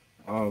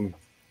 I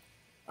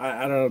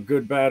don't know,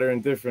 good, bad, or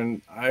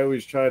indifferent. I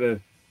always try to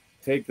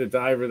take the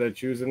diver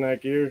that's using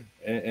that gear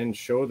and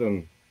show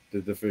them the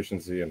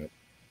deficiency in it.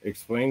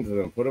 Explain to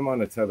them, put them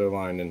on a tether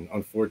line and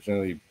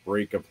unfortunately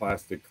break a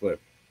plastic clip.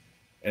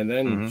 And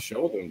then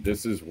show them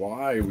this is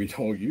why we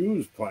don't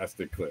use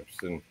plastic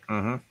clips. And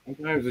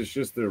sometimes it's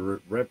just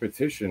the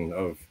repetition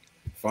of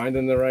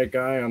finding the right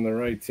guy on the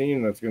right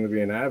team that's going to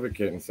be an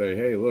advocate and say,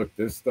 hey, look,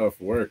 this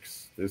stuff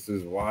works. This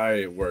is why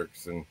it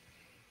works. And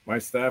my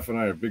staff and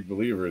I are big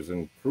believers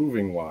in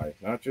proving why,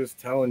 not just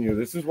telling you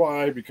this is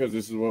why because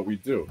this is what we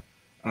do.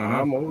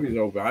 I'm always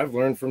open. I've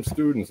learned from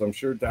students. I'm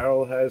sure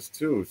Daryl has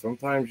too.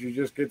 Sometimes you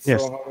just get so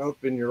hung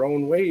up in your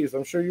own ways.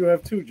 I'm sure you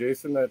have too,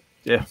 Jason, that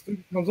a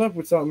student comes up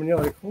with something and you're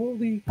like,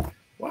 holy,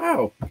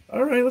 wow.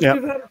 All right, let's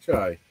give that a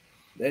try.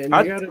 And you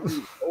got to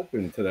be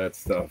open to that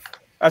stuff.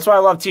 That's why I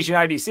love teaching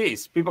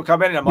IDCs. People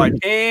come in and I'm like,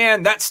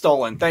 and that's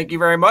stolen. Thank you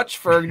very much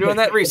for doing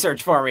that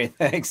research for me.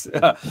 Thanks.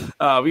 We got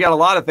a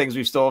lot of things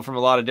we've stolen from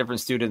a lot of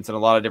different students and a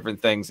lot of different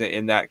things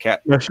in that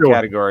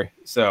category.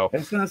 So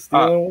it's not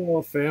stealing. We're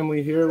all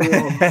family here.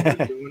 We're all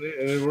doing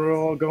it, and we're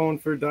all going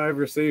for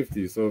diver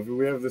safety. So if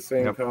we have the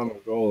same common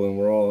goal and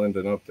we're all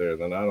ending up there,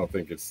 then I don't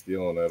think it's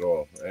stealing at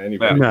all.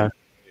 Anybody,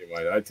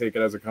 I take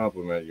it as a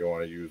compliment. You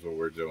want to use what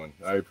we're doing.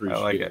 I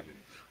appreciate it.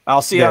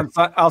 I'll see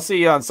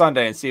you on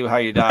Sunday and see how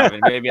you dive,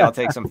 and maybe I'll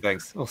take some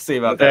things. We'll see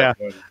about that.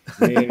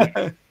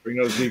 Bring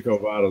those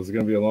Deco bottles. It's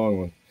gonna be a long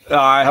one.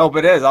 I hope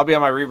it is. I'll be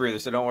on my rebreather,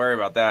 so don't worry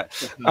about that.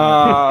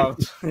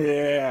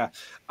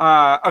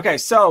 Okay,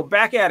 so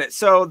back at it.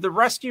 So the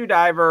rescue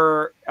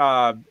diver,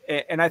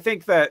 and I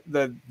think that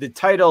the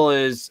title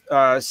is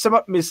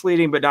somewhat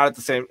misleading, but not at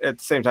the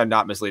same time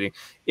not misleading.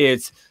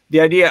 It's the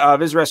idea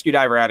of, is rescue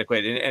diver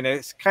adequate, and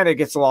it kind of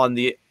gets along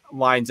the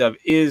lines of,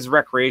 is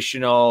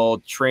recreational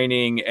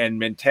training and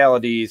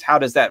mentalities, how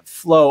does that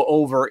flow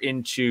over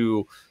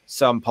into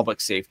some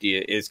public safety,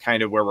 is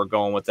kind of where we're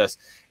going with this.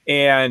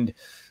 And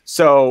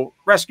so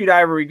rescue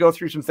diver, we go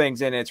through some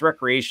things and it's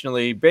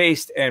recreationally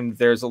based. And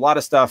there's a lot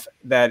of stuff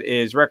that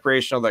is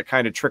recreational that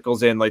kind of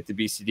trickles in, like the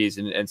BCDs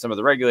and some of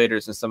the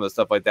regulators and some of the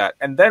stuff like that.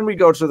 And then we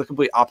go to the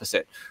complete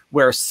opposite,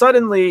 where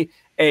suddenly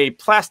a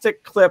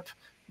plastic clip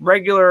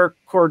regular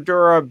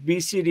Cordura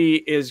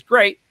BCD is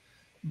great,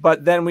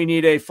 but then we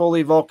need a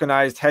fully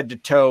vulcanized head to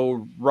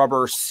toe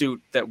rubber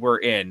suit that we're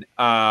in.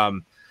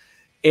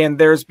 And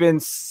there's been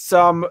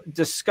some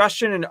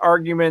discussion and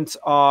arguments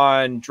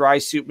on dry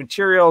suit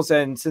materials.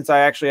 And since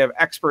I actually have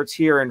experts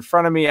here in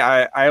front of me,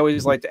 I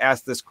always like to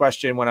ask this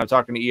question when I'm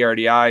talking to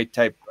ERDI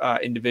type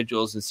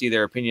individuals and see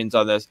their opinions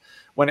on this.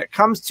 When it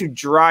comes to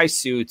dry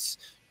suit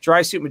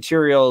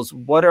materials,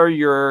 what are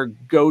your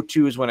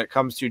go-tos when it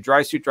comes to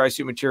dry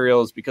suit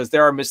materials? Because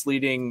there are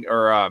misleading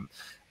or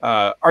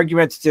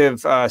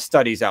argumentative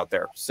studies out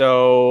there.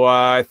 So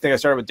I think I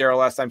started with Daryl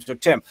last time. So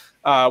Tim,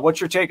 what's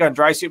your take on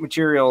dry suit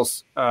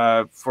materials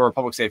for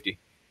public safety?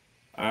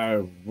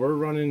 We're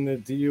running the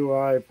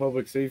DUI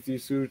public safety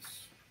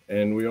suits,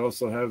 and we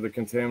also have the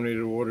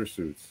contaminated water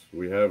suits.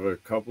 We have a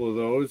couple of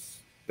those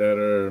that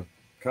are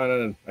kind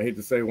of, I hate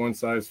to say one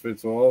size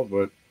fits all,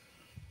 but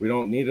we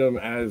don't need them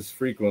as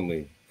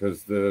frequently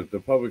because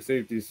the public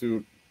safety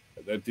suit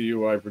that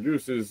DUI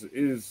produces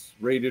is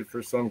rated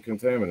for some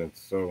contaminants.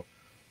 So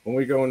when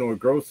we go into a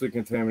grossly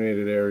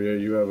contaminated area,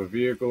 you have a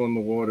vehicle in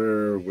the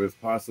water with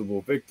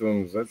possible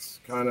victims. That's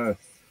kind of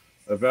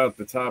about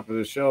the top of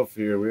the shelf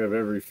here. We have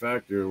every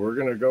factor. We're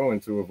going to go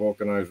into a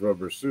vulcanized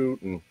rubber suit,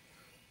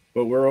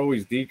 but we're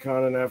always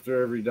deconning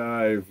after every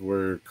dive.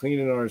 We're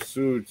cleaning our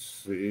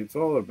suits. It's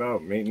all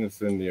about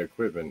maintenance in the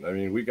equipment. I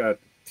mean, we got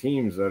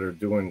teams that are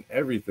doing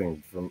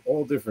everything from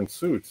all different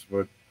suits, but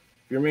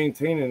if you're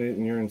maintaining it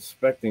and you're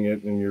inspecting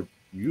it and you're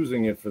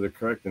using it for the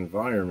correct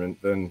environment,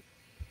 then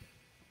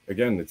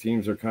again, the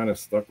teams are kind of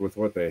stuck with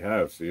what they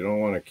have. So you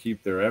don't want to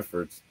keep their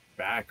efforts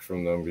back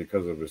from them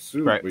because of a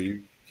suit, right. But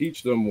you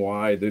teach them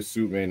why this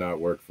suit may not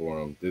work for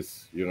them.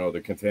 This, the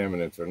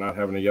contaminants, or not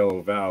having a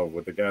yellow valve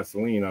with the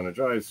gasoline on a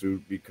dry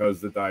suit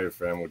because the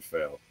diaphragm would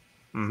fail.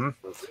 Mm-hmm.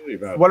 So it's really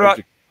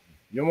about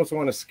you almost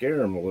want to scare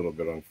them a little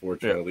bit,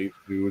 unfortunately,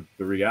 to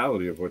the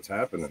reality of what's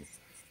happening.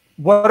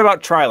 What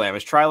about Trilam?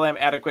 Is Trilam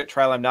adequate?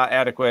 Trilam not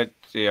adequate?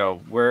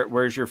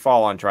 Where's your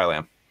fall on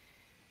Trilam?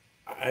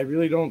 I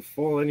really don't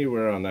fall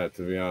anywhere on that,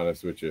 to be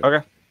honest with you.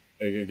 Okay.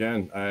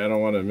 Again, I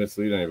don't want to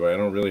mislead anybody. I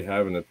don't really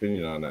have an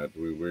opinion on that.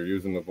 We're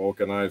using the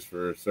vulcanized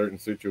for certain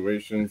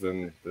situations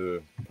and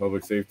the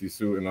public safety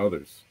suit and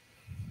others.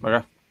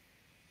 Okay.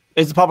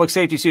 Is the public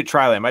safety suit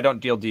Trilam? I don't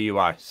deal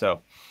DUI,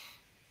 so.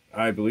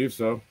 I believe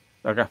so.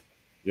 Okay.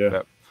 Yeah.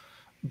 Yep.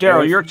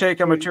 Daryl, your take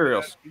on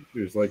materials.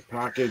 Features like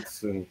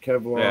pockets and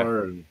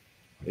Kevlar, and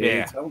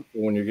it's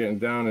helpful when you're getting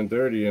down and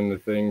dirty in the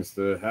things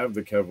to have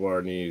the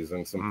Kevlar knees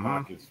and some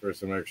pockets for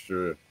some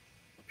extra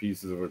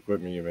pieces of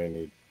equipment you may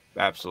need.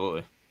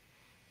 Absolutely.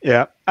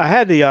 Yeah, I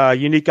had the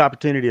unique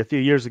opportunity a few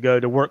years ago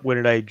to work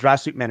with a dry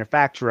suit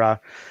manufacturer.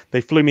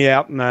 They flew me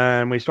out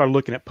and we started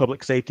looking at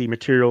public safety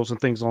materials and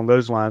things along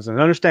those lines.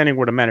 And understanding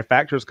where the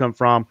manufacturers come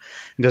from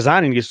and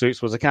designing these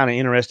suits was a kind of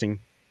interesting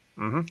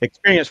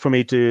experience for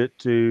me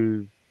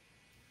to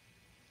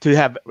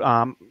have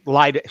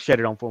light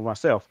shedded on for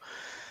myself.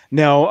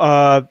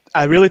 Now,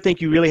 I really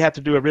think you really have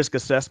to do a risk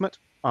assessment.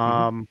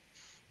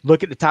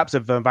 Look at the types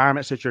of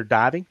environments that you're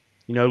diving.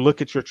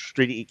 Look at your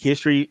strategic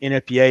history.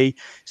 NFPA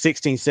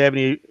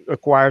 1670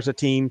 requires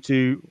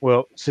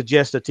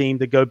suggests a team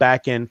to go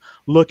back and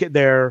look at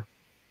their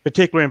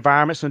particular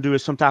environments and do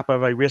some type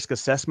of a risk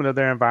assessment of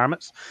their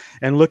environments,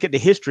 and look at the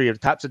history of the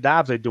types of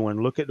dives they're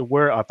doing. Look at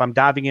if I'm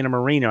diving in a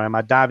marina, am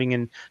I diving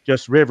in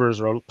just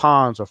rivers or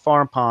ponds or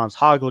farm ponds,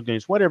 hog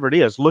lagoons, whatever it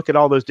is. Look at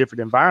all those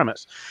different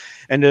environments.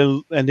 And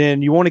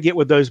then you want to get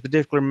with those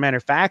particular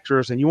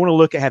manufacturers and you want to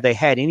look at have they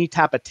had any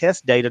type of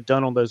test data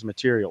done on those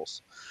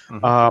materials.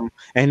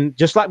 And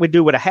just like we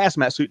do with a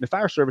hazmat suit in the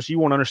fire service, you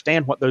want to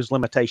understand what those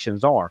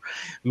limitations are.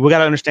 We got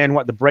to understand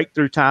what the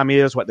breakthrough time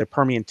is, what the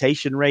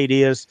permeation rate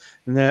is,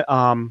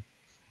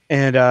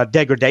 and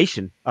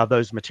degradation of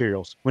those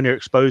materials when they're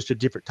exposed to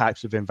different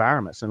types of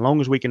environments. And as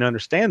long as we can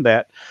understand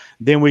that,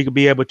 then we can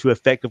be able to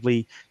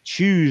effectively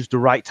choose the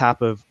right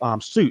type of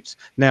suits.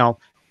 Now,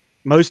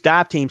 most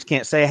dive teams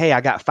can't say, hey,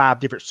 I got 5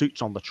 different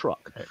suits on the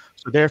truck. Okay.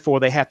 So therefore,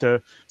 they have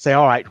to say,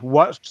 all right,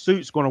 what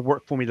suit's going to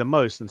work for me the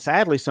most? And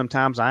sadly,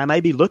 sometimes I may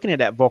be looking at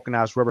that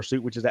vulcanized rubber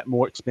suit, which is that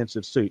more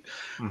expensive suit.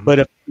 But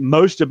if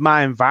most of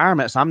my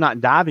environments, I'm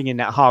not diving in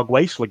that hog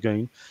waste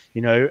lagoon,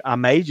 I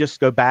may just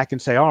go back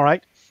and say, all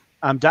right,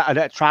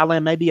 that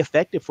Trilam may be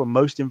effective for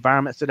most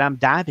environments that I'm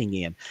diving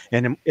in.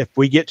 And if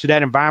we get to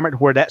that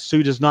environment where that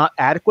suit is not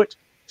adequate,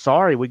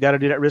 sorry, we got to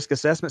do that risk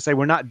assessment. Say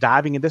we're not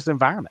diving in this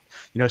environment.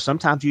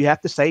 Sometimes you have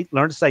to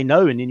learn to say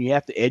no, and then you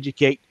have to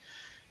educate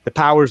the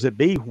powers that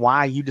be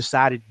why you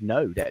decided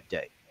no that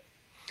day.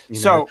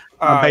 Based on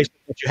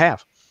what you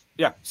have.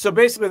 Yeah. So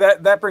basically,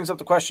 that brings up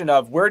the question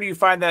of where do you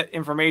find that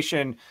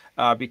information?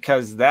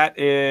 Because that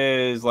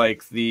is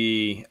like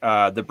the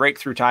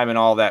breakthrough time and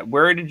all that.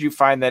 Where did you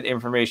find that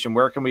information?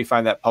 Where can we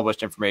find that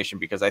published information?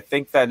 Because I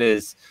think that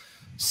is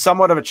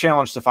somewhat of a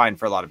challenge to find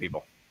for a lot of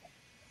people?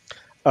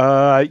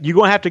 You're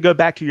going to have to go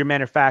back to your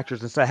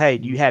manufacturers and say, hey,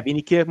 do you have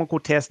any chemical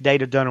test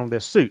data done on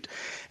this suit?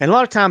 And a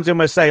lot of times they're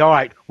going to say, all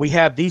right, we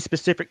have these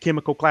specific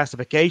chemical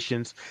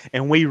classifications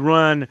and we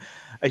run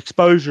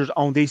exposures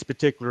on these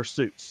particular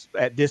suits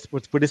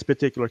for this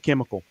particular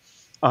chemical.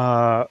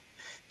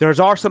 There's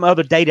some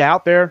other data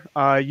out there.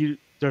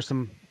 There's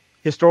some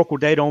historical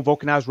data on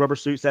vulcanized rubber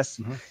suits.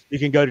 You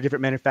can go to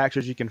different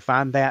manufacturers. You can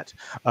find that.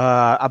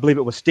 I believe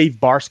it was Steve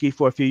Barsky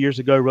for a few years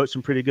ago wrote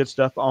some pretty good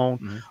stuff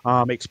on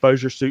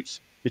exposure suits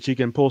that you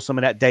can pull some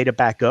of that data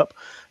back up.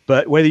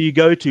 But whether you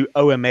go to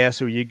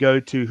OMS or you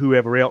go to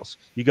whoever else,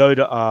 you go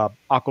to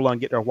Aquila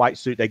and get their white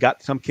suit, they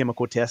got some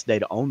chemical test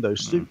data on those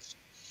suits.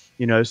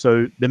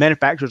 So the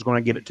manufacturer is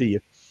going to give it to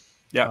you.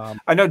 Yeah,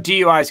 I know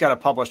DUI's got a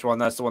published one.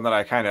 That's the one that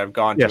I kind of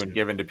gone to and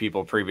given to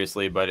people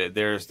previously, but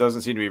there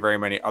doesn't seem to be very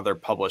many other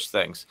published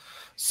things.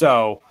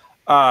 So,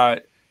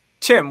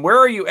 Tim, where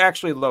are you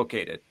actually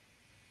located?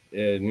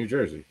 In New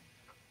Jersey.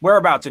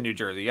 Whereabouts in New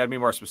Jersey? You got to be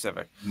more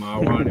specific.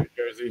 Mahwah, New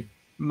Jersey.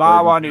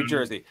 Mahwah, New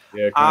Jersey.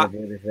 Yeah, kind of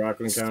border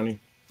Rockland County.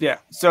 Yeah.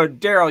 So,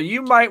 Daryl,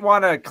 you might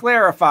want to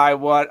clarify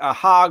what a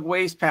hog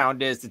waste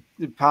pond is to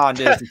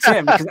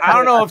Tim, because I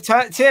don't know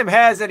if Tim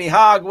has any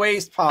hog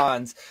waste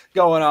ponds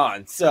going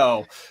on.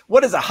 So,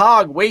 what is a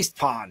hog waste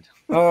pond?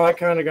 Oh, I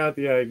kind of got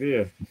the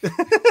idea.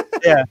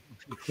 Yeah.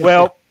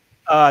 Well,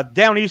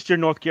 down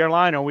eastern North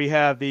Carolina, we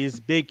have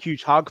these big,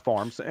 huge hog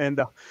farms, and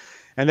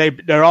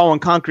they're all on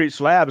concrete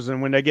slabs.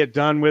 And when they get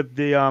done with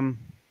the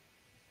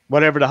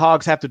whatever the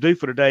hogs have to do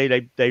for the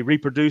day, they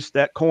reproduce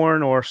that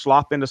corn or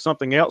slop into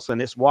something else, and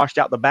it's washed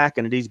out the back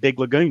into these big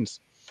lagoons.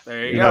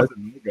 There you go.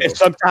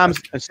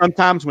 And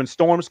sometimes when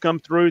storms come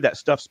through, that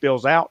stuff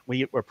spills out.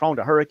 We're prone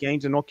to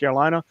hurricanes in North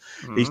Carolina.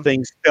 These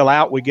things spill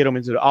out. We get them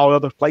into all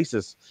other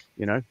places.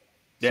 Yeah.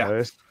 So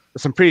it's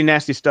some pretty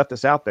nasty stuff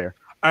that's out there.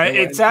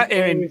 Always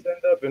end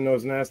up in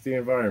those nasty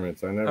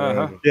environments. I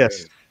never.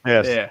 Yes.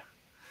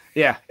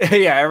 Yeah.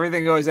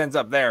 Everything always ends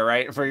up there,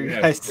 right? For you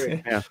guys.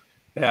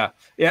 Yeah.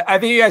 I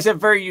think you guys have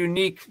very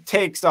unique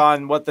takes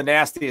on what the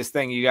nastiest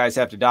thing you guys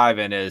have to dive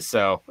in is.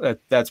 So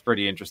that's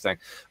pretty interesting.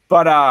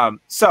 But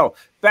so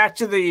back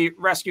to the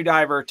rescue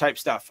diver type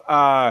stuff.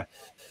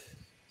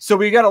 So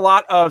we got a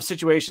lot of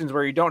situations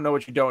where you don't know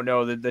what you don't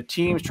know. The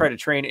teams try to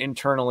train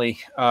internally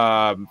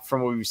from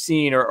what we've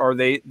seen, or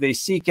they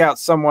seek out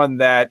someone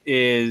that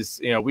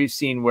is, we've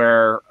seen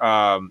where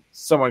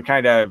someone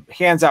kind of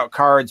hands out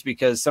cards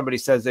because somebody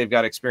says they've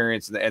got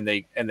experience and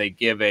they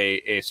give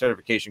a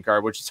certification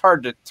card, which is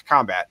hard to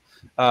combat.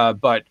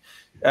 But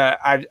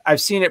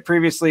I've seen it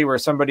previously where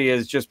somebody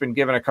has just been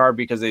given a card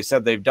because they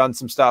said they've done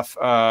some stuff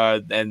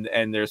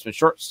and there's been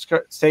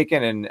shortcuts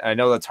taken. And I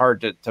know that's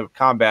hard to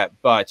combat,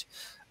 but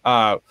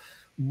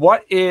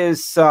what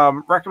is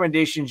some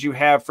recommendations you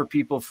have for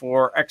people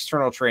for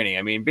external training?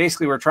 I mean,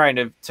 basically we're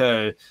trying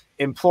to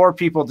implore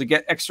people to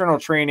get external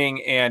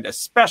training, and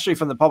especially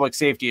from the public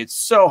safety, it's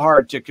so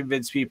hard to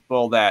convince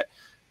people that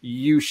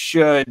you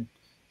should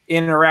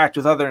interact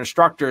with other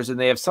instructors and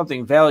they have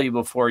something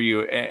valuable for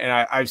you. And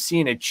I've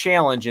seen a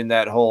challenge in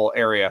that whole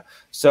area.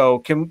 So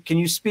can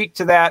you speak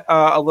to that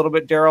a little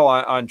bit, Daryl,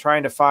 on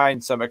trying to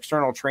find some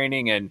external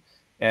training and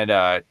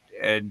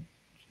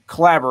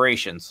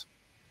collaborations?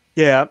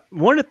 Yeah,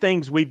 one of the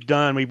things we've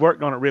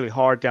worked on it really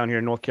hard down here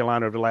in North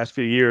Carolina over the last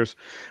few years.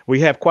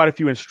 We have quite a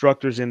few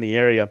instructors in the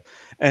area,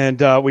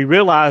 and we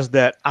realized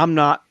that I'm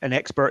not an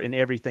expert in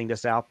everything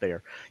that's out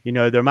there.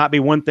 There might be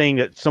one thing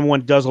that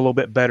someone does a little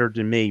bit better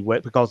than me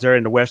because they're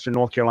in the Western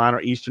North Carolina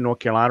or Eastern North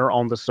Carolina or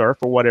on the surf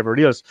or whatever it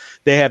is.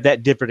 They have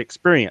that different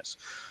experience.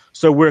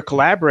 So we're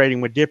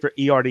collaborating with different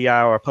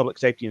ERDI or public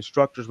safety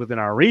instructors within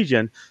our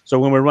region. So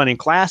when we're running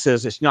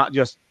classes, it's not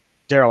just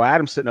Daryl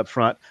Adams sitting up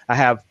front. I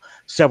have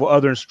several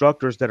other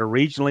instructors that are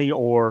regionally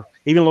or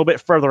even a little bit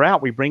further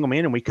out. We bring them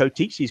in and we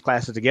co-teach these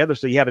classes together.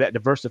 So you have that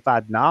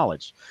diversified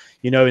knowledge,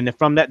 and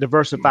from that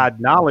diversified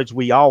knowledge,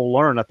 we all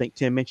learn. I think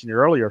Tim mentioned it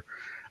earlier.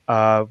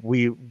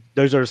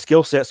 Those are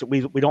skill sets that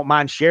we don't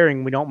mind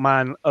sharing. We don't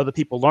mind other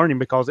people learning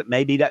because it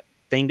may be that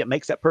thing that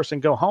makes that person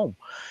go home,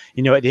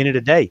 at the end of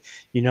the day,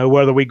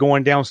 whether we're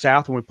going down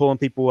south and we're pulling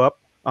people up,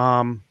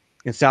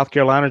 in South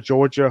Carolina,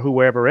 Georgia,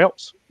 whoever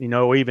else,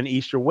 or even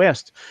East or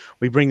West,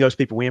 we bring those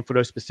people in for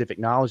those specific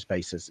knowledge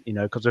bases,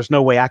 because there's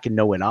no way I can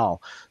know it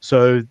all.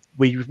 So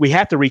we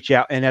have to reach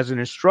out. And as an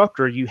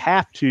instructor, you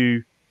have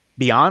to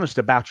be honest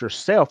about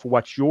yourself,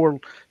 what your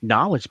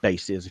knowledge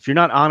base is. If you're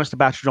not honest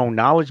about your own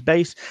knowledge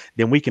base,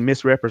 then we can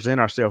misrepresent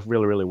ourselves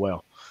really, really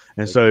well.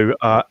 And so,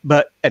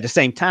 but at the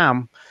same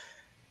time,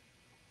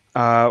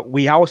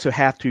 we also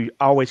have to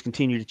always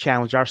continue to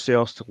challenge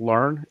ourselves to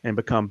learn and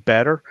become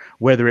better,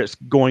 whether it's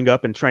going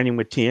up and training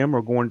with Tim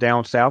or going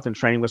down south and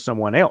training with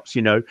someone else.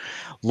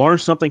 Learn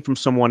something from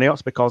someone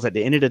else, because at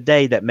the end of the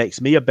day, that makes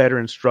me a better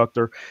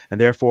instructor. And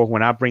therefore,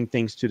 when I bring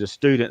things to the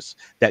students,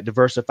 that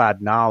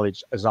diversified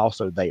knowledge is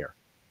also there.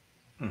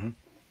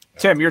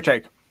 Tim, your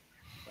take.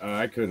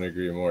 I couldn't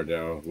agree more,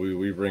 Dow.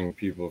 We bring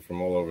people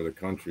from all over the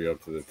country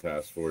up to the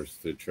task force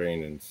to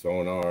train in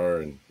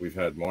sonar, and we've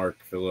had Mark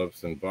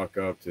Phillips and Buck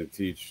up to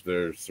teach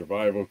their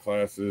survival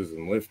classes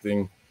and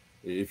lifting.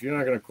 If you're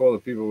not going to call the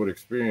people with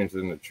experience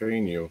in to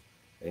train you,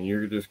 and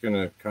you're just going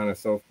to kind of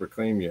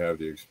self-proclaim you have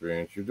the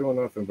experience, you're doing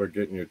nothing but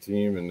getting your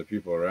team and the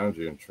people around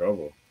you in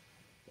trouble.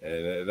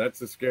 And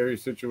that's a scary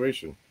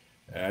situation.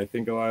 I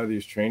think a lot of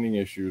these training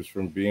issues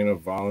from being a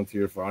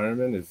volunteer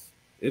fireman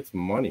it's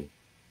money.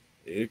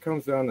 It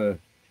comes down to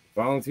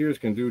volunteers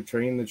can do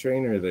train the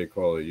trainer, they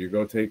call it. You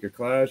go take a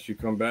class, you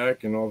come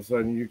back, and all of a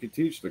sudden you could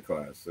teach the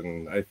class.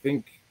 And I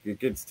think it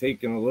gets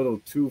taken a little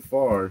too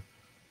far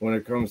when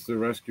it comes to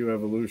rescue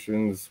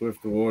evolutions,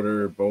 swift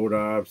water, boat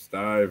ops,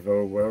 dive,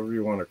 or whatever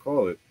you want to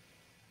call it.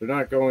 They're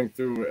not going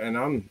through, and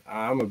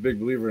I'm a big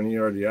believer in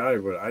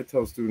ERDI, but I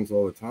tell students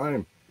all the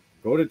time,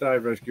 go to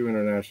Dive Rescue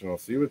International,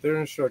 see what their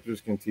instructors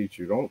can teach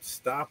you. Don't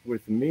stop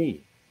with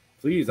me.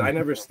 Please, I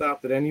never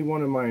stopped at any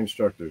one of my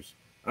instructors.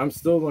 I'm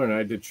still learning.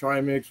 I did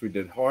trimix, we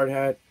did hard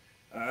hat.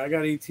 I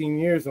got 18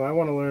 years and I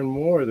want to learn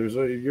more.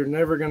 You're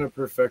never going to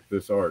perfect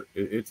this art.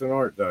 It's an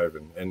art,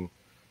 diving. And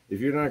if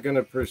you're not going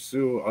to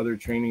pursue other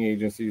training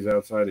agencies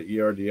outside of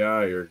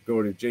ERDI or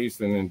go to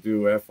Jason and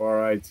do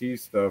FRIT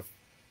stuff,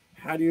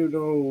 how do you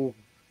know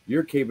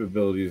your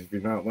capabilities if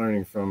you're not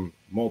learning from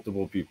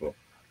multiple people?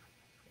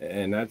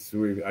 And that's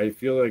where I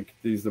feel like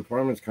these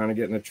departments kind of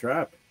get in a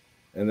trap.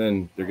 And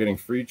then they're getting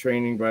free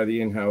training by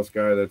the in-house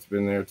guy that's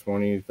been there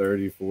 20,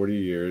 30, 40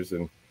 years.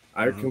 And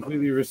I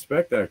completely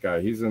respect that guy.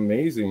 He's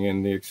amazing.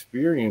 And the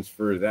experience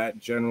for that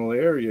general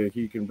area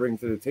he can bring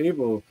to the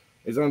table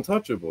is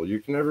untouchable. You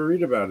can never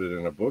read about it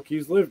in a book.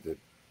 He's lived it.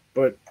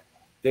 But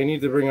they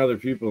need to bring other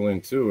people in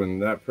too.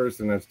 And that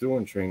person that's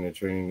doing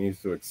training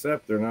needs to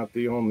accept they're not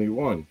the only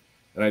one.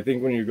 And I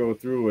think when you go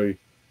through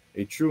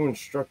a true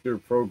instructor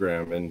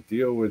program and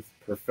deal with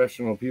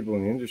professional people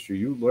in the industry,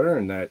 you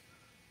learn that,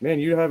 man,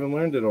 you haven't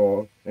learned it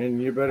all,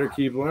 and you better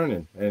keep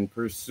learning and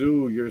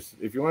pursue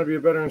if you want to be a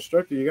better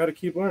instructor, you got to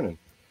keep learning.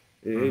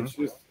 It's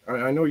just,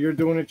 I know you're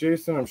doing it,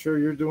 Jason. I'm sure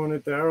you're doing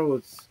it, Daryl.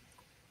 It's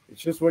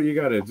just what you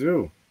got to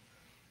do.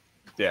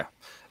 Yeah,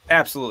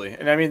 absolutely.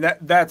 And I mean,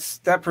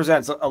 that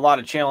presents a lot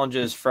of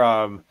challenges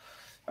from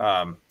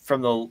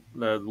the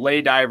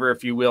lay diver,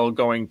 if you will,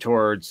 going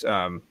towards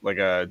like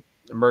a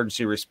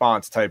emergency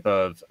response type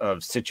of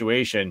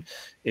situation,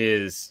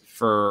 is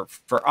for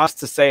us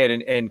to say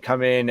it and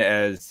come in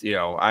as, you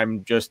know,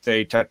 I'm just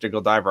a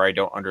technical diver, I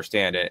don't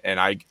understand it.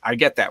 And I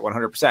get that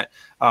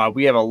 100%.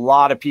 We have a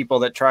lot of people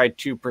that try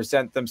to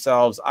present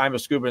themselves, I'm a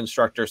scuba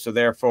instructor, so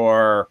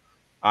therefore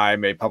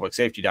I'm a public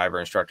safety diver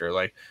instructor.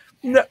 Like,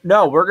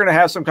 no, we're going to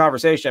have some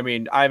conversation. I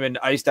mean, I'm an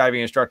ice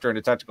diving instructor and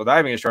a technical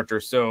diving instructor,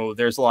 so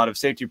there's a lot of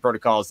safety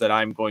protocols that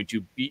I'm going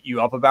to beat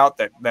you up about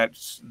that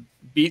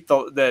meet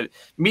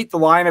the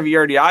line of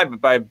ERDI,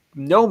 but by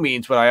no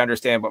means would I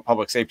understand what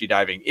public safety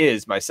diving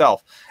is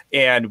myself.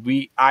 And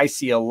I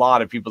see a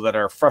lot of people that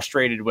are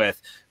frustrated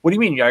with, what do you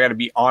mean I got to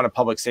be on a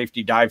public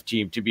safety dive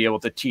team to be able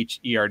to teach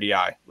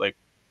ERDI? Like,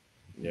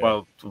 yeah.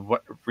 Well,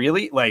 what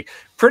really? Like,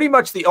 pretty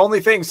much the only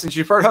thing, since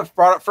you brought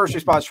up first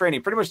response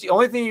training, pretty much the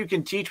only thing you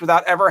can teach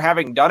without ever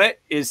having done it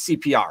is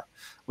CPR,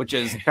 which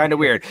is kind of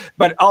weird.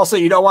 But also,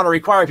 you don't want to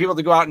require people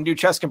to go out and do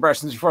chest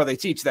compressions before they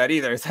teach that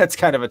either. That's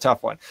kind of a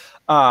tough one.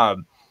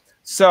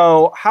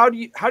 So how do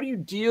you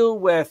deal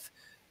with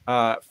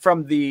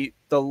from the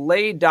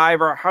lay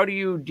diver? How do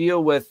you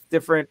deal with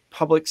different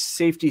public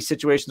safety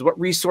situations? What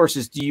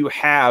resources do you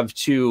have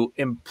to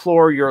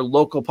implore your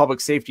local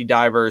public safety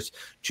divers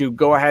to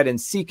go ahead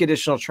and seek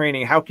additional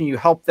training? How can you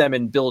help them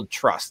and build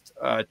trust?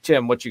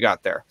 Tim, what you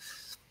got there?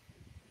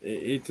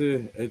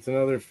 It's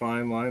another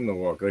fine line to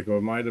walk. Like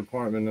with my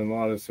department and a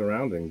lot of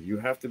surroundings, you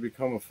have to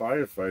become a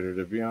firefighter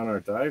to be on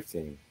our dive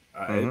team.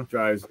 It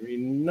drives me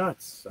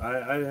nuts.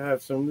 I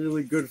have some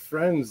really good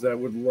friends that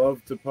would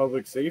love to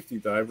public safety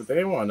dive, but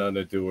they want nothing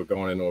to do with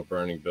going into a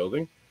burning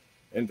building.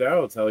 And Dad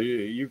will tell you,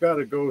 you got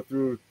to go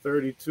through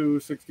 32,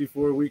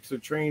 64 weeks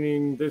of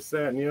training, this,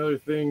 that, and the other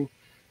thing.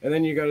 And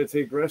then you got to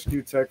take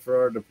rescue tech for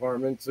our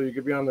department so you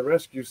could be on the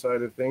rescue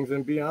side of things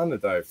and be on the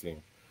dive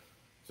team.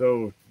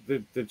 So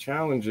the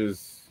challenge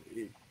is,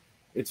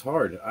 it's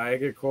hard. I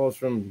get calls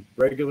from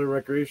regular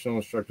recreational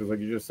instructors, like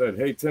you just said,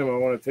 hey, Tim, I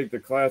want to take the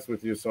class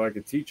with you so I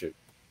could teach it.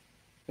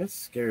 That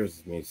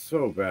scares me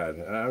so bad.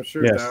 I'm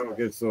sure Darryl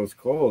gets those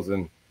calls,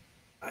 and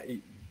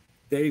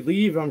they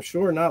leave, I'm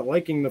sure, not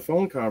liking the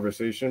phone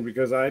conversation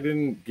because I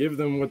didn't give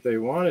them what they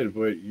wanted,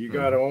 but you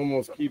got to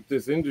almost keep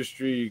this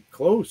industry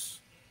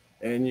close,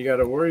 and you got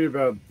to worry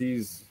about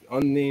these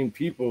unnamed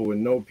people with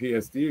no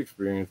PSD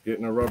experience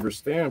getting a rubber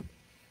stamp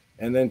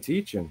and then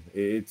teaching.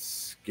 It's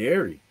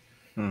scary.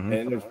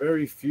 And there's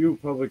very few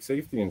public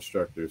safety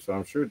instructors. So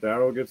I'm sure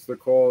Darryl gets the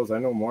calls. I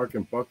know Mark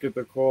and Buck get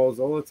the calls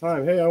all the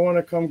time. Hey, I want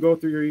to come go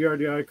through your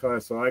ERDI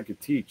class so I could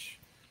teach.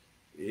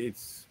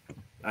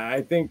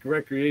 I think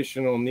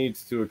recreational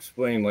needs to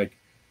explain, like,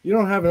 you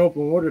don't have an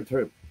open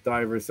water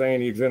diver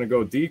saying he's going to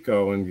go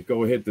deco and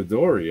go hit the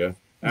Doria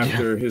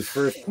after his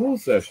first pool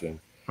session.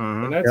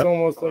 And that's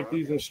almost like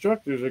these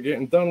instructors are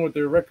getting done with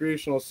their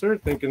recreational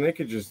cert thinking they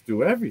could just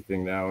do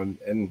everything now.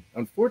 And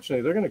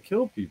unfortunately, they're going to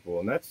kill people.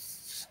 And that's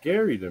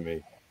scary to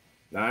me.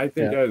 Now, I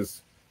think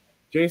as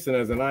Jason,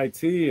 as an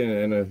IT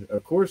and a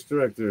course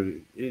director,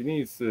 it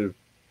needs to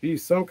be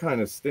some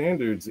kind of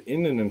standards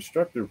in an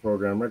instructor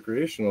program,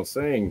 recreational,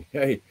 saying,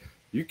 hey,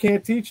 you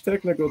can't teach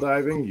technical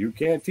diving. You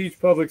can't teach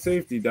public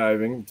safety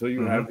diving until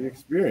you have the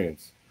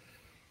experience.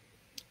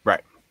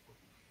 Right.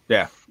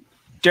 Yeah.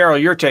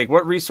 Daryl, your take.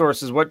 What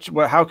resources? What?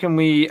 How can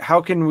we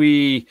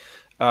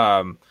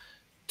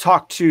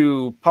talk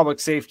to public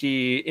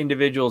safety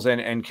individuals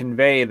and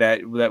convey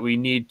that we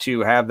need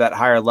to have that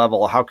higher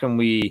level? How can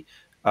we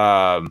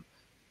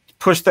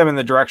push them in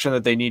the direction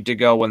that they need to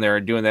go when they're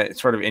doing that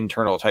sort of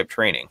internal type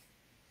training?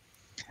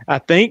 I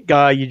think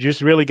you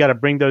just really got to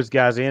bring those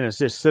guys in and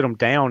just sit them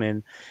down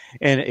and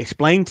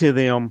explain to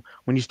them,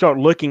 when you start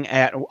looking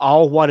at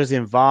all what is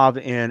involved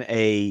in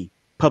a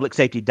public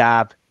safety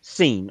dive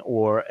scene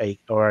or an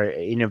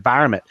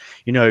environment,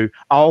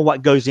 all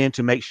what goes in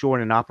to make sure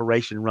an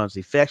operation runs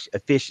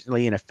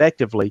efficiently and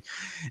effectively.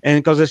 And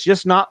because it's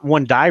just not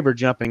one diver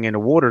jumping in the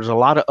water, there's a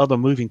lot of other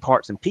moving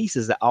parts and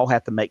pieces that all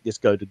have to make this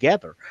go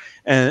together,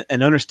 and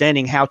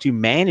understanding how to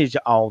manage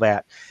all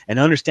that and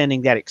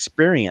understanding that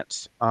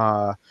experience.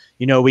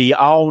 We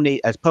all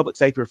need, as public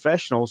safety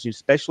professionals,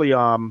 especially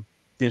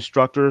the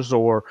instructors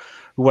or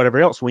whatever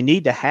else, we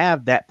need to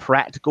have that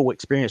practical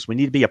experience. We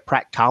need to be a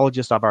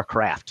proctologist of our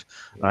craft,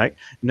 right?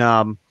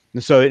 And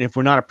so if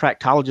we're not a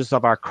proctologist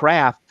of our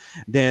craft,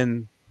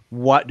 then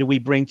what do we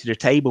bring to the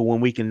table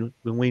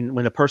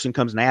when a person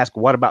comes and asks,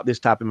 what about this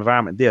type of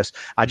environment?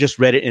 I just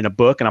read it in a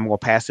book and I'm going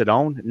to pass it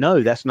on.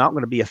 No, that's not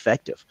going to be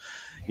effective.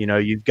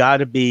 You've got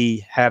to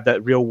have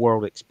that real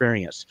world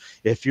experience.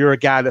 If you're a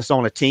guy that's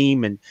on a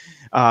team and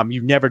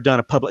you've never done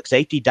a public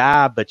safety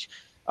dive, but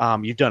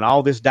you've done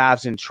all this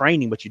dives in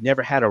training, but you've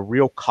never had a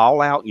real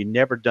call out, you've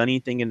never done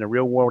anything in the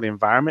real world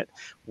environment,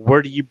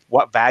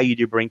 what value do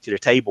you bring to the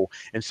table?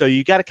 And so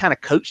you got to kind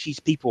of coach these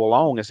people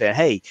along and say,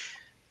 hey,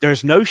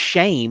 there's no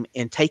shame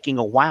in taking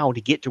a while to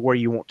get to where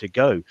you want to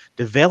go.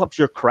 Develop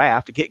your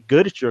craft, get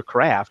good at your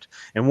craft.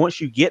 And once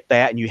you get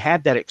that and you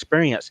have that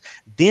experience,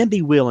 then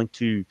be willing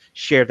to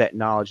share that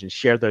knowledge and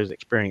share those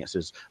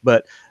experiences.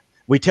 But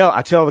I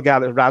tell the guy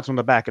that rides on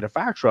the back of the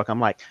fire truck, I'm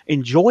like,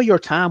 enjoy your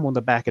time on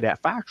the back of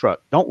that fire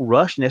truck. Don't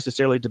rush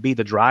necessarily to be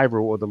the driver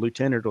or the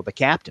lieutenant or the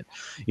captain.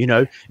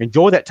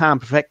 Enjoy that time,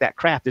 perfect that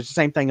craft. It's the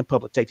same thing in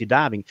public safety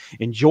diving.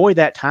 Enjoy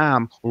that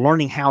time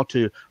learning how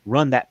to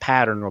run that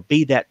pattern or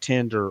be that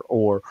tender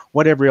or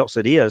whatever else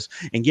it is,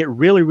 and get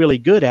really, really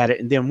good at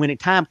it. And then when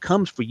time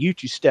comes for you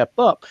to step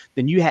up,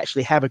 then you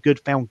actually have a good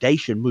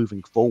foundation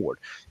moving forward.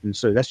 And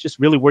so that's just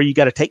really where you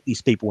got to take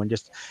these people and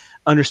just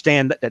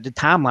understand that the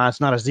timeline is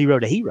not a zero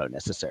to hero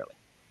necessarily.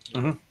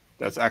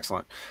 That's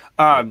excellent.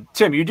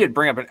 Tim, you did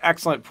bring up an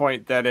excellent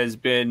point that has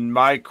been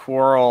my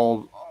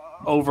quarrel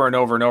over and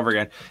over and over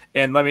again.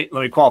 And let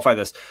me qualify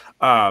this.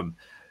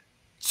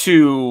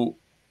 To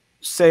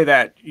say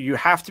that you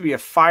have to be a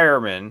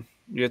fireman,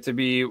 you have to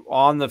be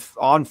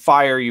on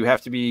fire, you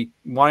have to be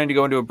wanting to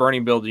go into a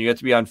burning building, you have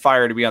to be on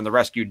fire to be on the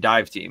rescue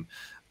dive team.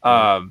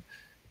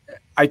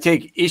 I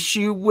take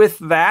issue with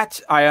that.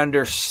 I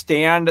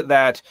understand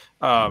that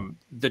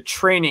the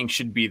training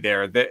should be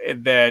there,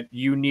 that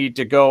you need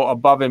to go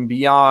above and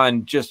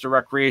beyond just a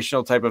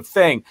recreational type of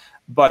thing.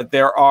 But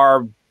there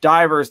are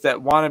divers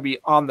that want to be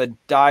on the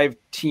dive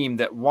team,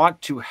 that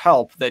want to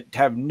help, that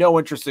have no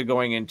interest in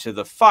going into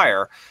the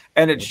fire.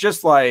 And it's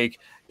just like,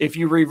 if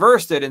you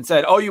reversed it and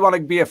said, oh, you want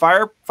to be a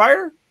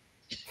firefighter?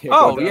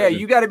 Oh yeah,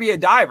 you got to be a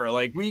diver.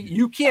 Like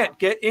you can't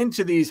get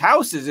into these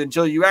houses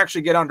until you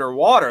actually get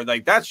underwater.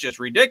 Like that's just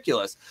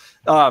ridiculous.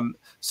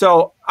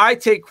 So I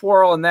take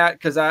quarrel in that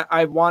because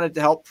I wanted to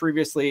help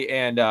previously,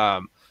 and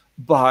I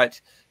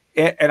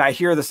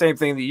hear the same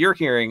thing that you're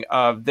hearing.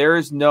 There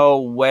is no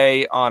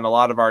way on a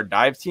lot of our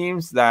dive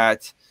teams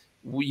that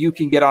you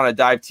can get on a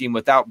dive team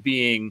without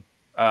being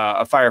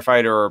a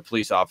firefighter or a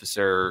police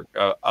officer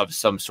of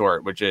some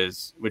sort, which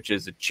is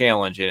a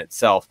challenge in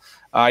itself.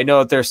 I know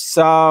that there's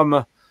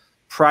some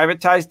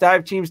privatized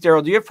dive teams.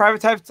 Daryl, do you have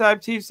privatized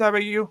dive teams? How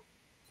about you?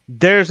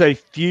 There's a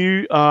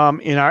few in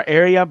our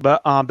area,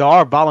 but there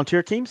are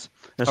volunteer teams.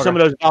 And some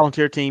of those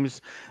volunteer teams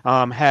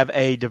have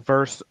a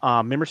diverse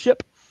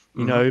membership.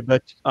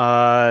 But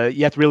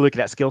you have to really look at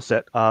that skill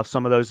set of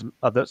some of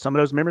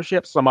those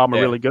memberships. Some of them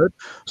are really good.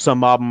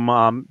 Some of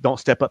them don't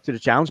step up to the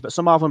challenge, but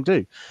some of them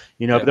do.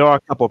 But there are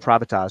a couple of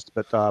privatized,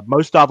 but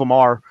most of them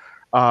are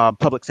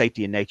public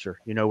safety in nature.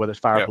 Whether it's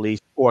fire, police,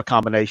 or a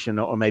combination,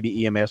 or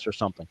maybe EMS or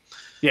something.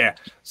 Yeah.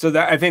 So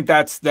I think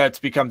that's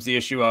becomes the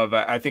issue of,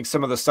 I think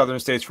some of the southern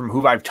states from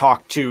who I've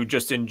talked to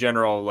just in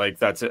general, like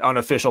that's an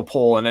unofficial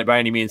poll. And by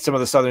any means, some of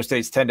the southern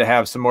states tend to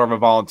have some more of a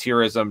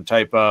volunteerism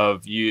type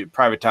of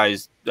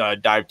privatized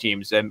dive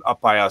teams. And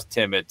up by us,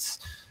 Tim, it's,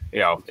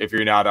 if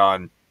you're not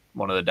on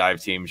one of the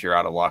dive teams, you're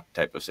out of luck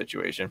type of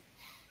situation.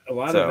 A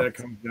lot of that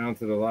comes down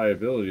to the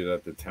liability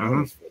that the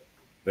town is.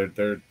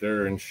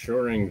 They're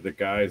insuring the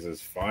guys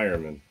as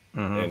firemen.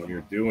 and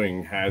you're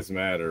doing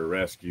hazmat or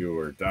rescue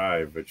or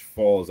dive, which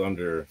falls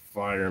under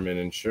fireman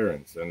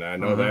insurance. And I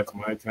know that's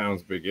my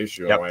town's big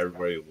issue and why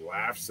everybody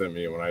laughs at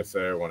me when I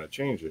say I want to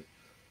change it.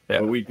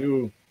 But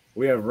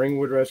we have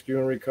Ringwood Rescue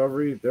and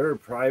Recovery. They're a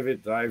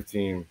private dive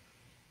team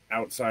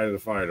outside of the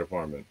fire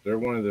department. They're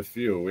one of the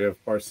few. We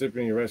have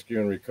Parsippany Rescue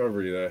and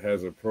Recovery that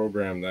has a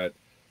program that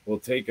will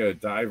take a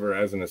diver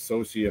as an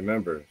associate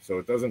member. So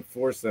it doesn't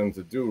force them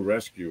to do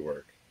rescue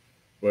work.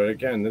 But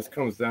again, this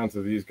comes down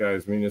to these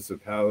guys,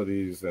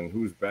 municipalities, and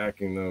who's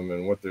backing them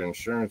and what their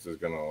insurance is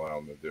going to allow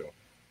them to do.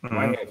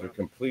 My hands are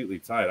completely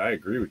tied. I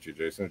agree with you,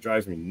 Jason. It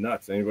drives me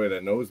nuts. Anybody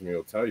that knows me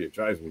will tell you it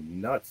drives me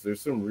nuts.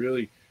 There's some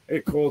really,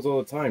 it calls all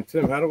the time.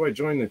 Tim, how do I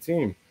join the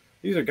team?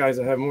 These are guys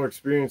that have more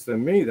experience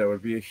than me. That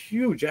would be a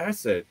huge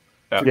asset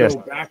to go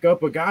back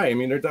up a guy. I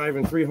mean, they're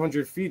diving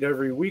 300 feet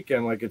every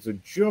weekend like it's a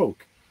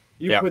joke.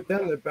 You put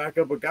them to back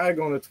up a guy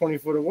going to 20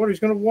 foot of water. He's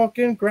going to walk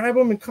in, grab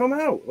him, and come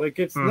out. Like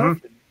it's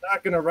nothing.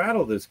 Not going to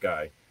rattle this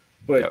guy.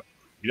 But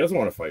he doesn't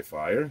want to fight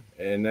fire.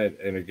 And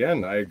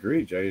again, I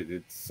agree, Jay.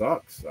 It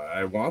sucks.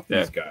 I want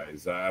these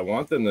guys. I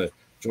want them to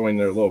join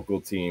their local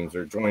teams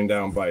or join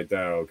down by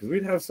Darrow because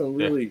we'd have some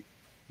really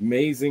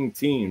amazing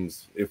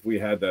teams if we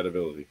had that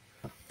ability.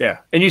 Yeah,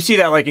 and you see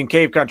that like in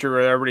cave country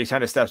where everybody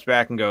kind of steps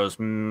back and goes,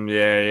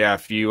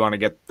 if you want to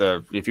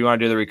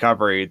do the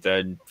recovery,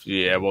 then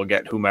we'll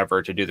get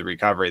whomever to do the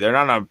recovery. They're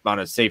not on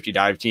a safety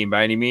dive team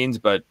by any means,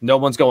 but no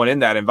one's going in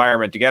that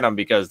environment to get them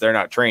because they're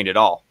not trained at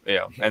all.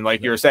 And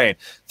like you were saying,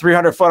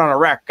 300 foot on a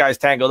wreck, guys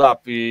tangled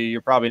up.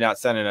 You're probably not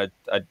sending a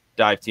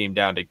dive team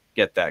down to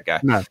get that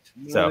guy. Not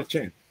a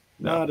chance.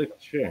 Not a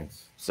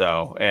chance.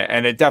 So,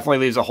 and it definitely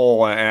leaves a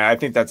hole, and I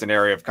think that's an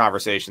area of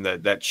conversation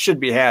that should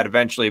be had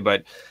eventually,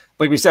 but.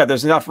 Like we said,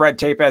 there's enough red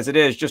tape as it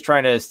is, just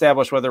trying to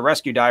establish whether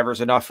rescue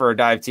divers enough for a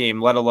dive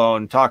team, let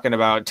alone talking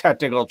about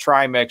technical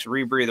trimix,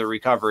 rebreather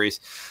recoveries.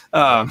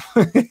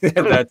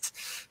 That's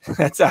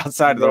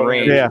outside of the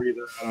range. Yeah.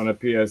 On a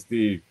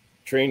PSD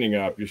training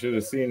op, you should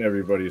have seen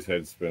everybody's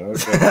head spin.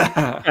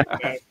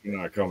 Okay, you're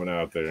not coming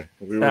out there.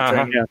 We were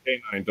training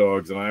canine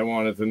dogs, and I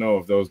wanted to know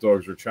if those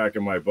dogs were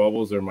tracking my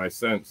bubbles or my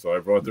scent, so I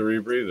brought the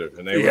rebreather,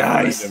 and they were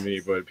nice to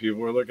me, but people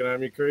were looking at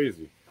me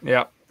crazy.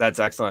 Yeah, that's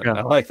excellent.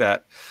 I like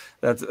that.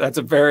 That's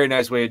a very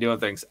nice way of doing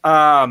things.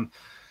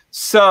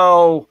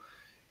 So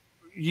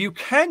you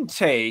can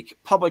take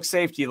public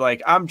safety.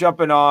 Like I'm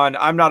jumping on,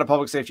 I'm not a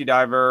public safety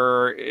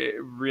diver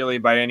really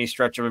by any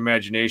stretch of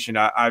imagination.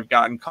 I've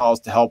gotten calls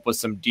to help with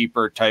some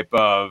deeper type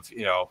of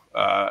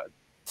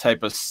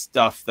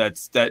stuff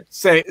that's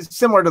say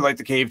similar to like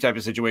the cave type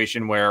of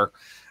situation where,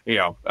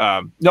 no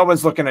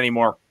one's looking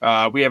anymore.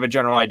 We have a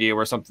general idea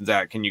where something's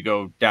at. Can you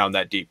go down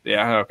that deep?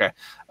 Yeah. Okay.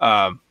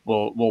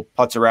 We'll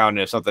putz around. And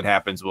if something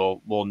happens,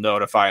 we'll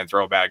notify and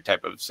throw a bag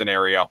type of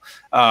scenario.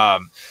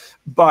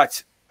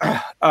 But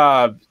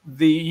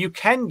you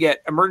can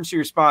get emergency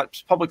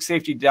response public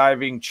safety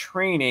diving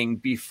training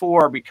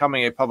before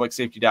becoming a public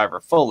safety diver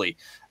fully.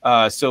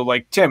 So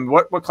like Tim,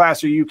 what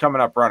class are you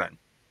coming up running?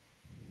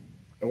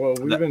 Well,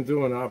 we've been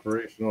doing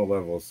operational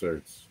level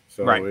certs.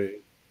 So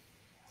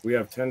we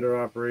have tender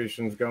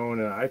operations going,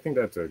 and I think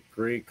that's a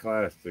great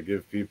class to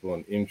give people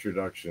an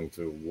introduction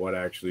to what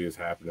actually is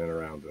happening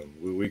around them.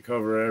 We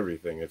cover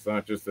everything. It's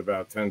not just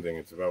about tending.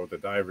 It's about what the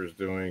diver's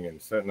doing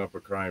and setting up a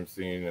crime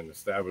scene and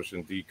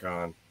establishing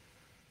decon.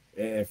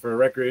 And for a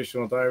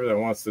recreational diver that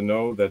wants to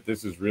know that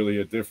this is really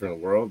a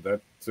different world,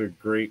 that's a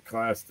great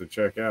class to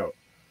check out.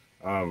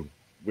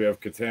 We have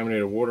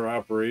contaminated water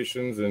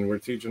operations, and we're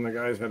teaching the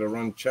guys how to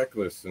run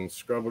checklists and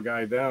scrub a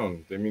guy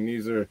down. I mean,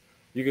 you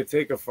could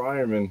take a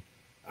fireman.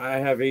 I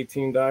have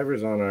 18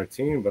 divers on our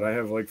team, but I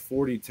have like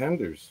 40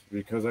 tenders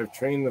because I've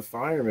trained the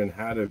firemen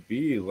how to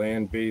be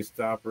land-based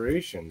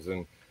operations.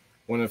 And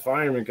when a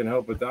fireman can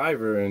help a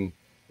diver, and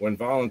when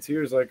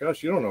volunteers like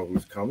us, you don't know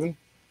who's coming.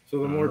 So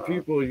the more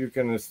people you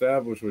can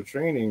establish with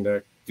training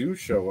that do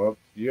show up,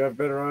 you have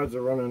better odds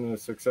of running a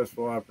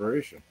successful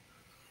operation.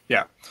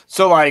 Yeah.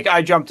 So like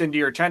I jumped into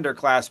your tender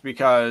class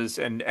because,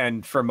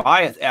 and for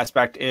my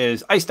aspect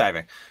is ice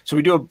diving. So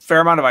we do a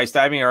fair amount of ice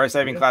diving. Our ice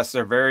diving classes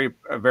are very,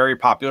 very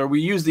popular.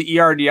 We use the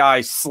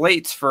ERDI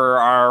slates for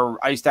our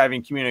ice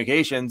diving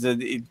communications.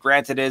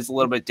 Granted, it is a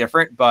little bit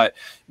different, but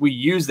we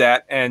use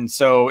that. And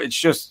so it's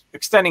just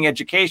extending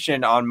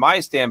education on my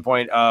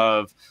standpoint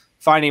of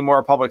finding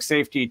more public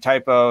safety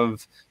type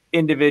of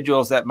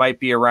individuals that might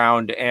be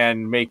around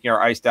and making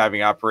our ice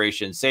diving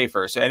operations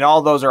safer. So, and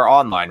all those are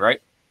online,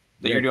 right?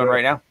 That you're doing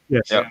right now?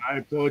 Yes. Yeah, I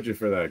applaud you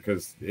for that,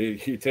 because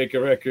you take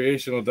a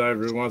recreational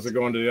diver who wants to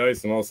go into the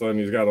ice and all of a sudden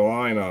he's got a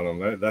line on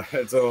him.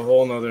 That's a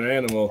whole nother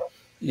animal.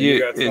 You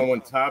got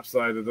someone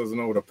topside that doesn't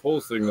know what a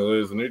pull signal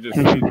is, and they just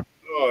feed the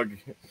dog.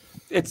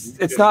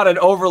 It's not an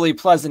overly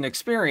pleasant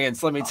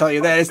experience, let me tell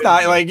you that. It's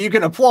not like you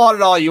can applaud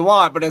it all you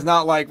want, but it's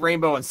not like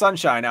rainbow and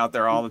sunshine out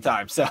there all the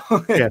time. So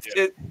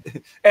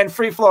and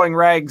free flowing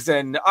regs,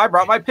 and I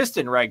brought my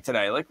piston reg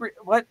today. Like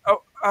what?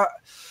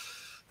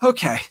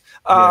 Okay.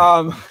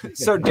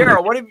 So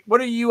Daryl,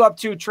 what are you up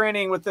to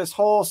training with this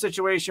whole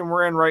situation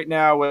we're in right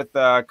now with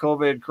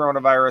COVID,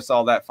 coronavirus,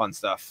 all that fun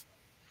stuff?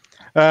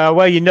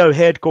 Well,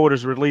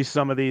 headquarters released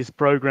some of these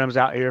programs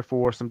out here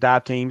for some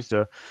dive teams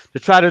to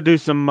try to do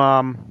some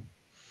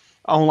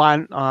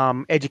online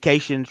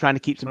education, trying to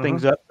keep some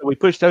things up. So we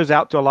pushed those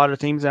out to a lot of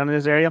teams down in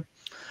this area,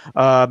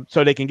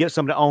 so they can get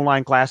some of the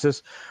online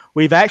classes.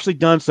 We've actually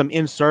done some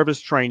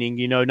in-service training,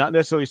 not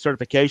necessarily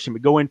certification,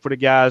 but go in for the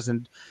guys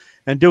and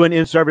do an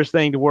in-service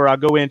thing to where I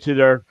go into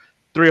their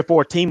 3 or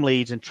 4 team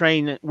leads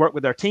and work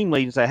with their team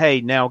lead and say, hey,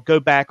 now go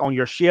back on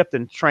your shift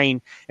and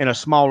train in a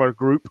smaller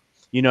group.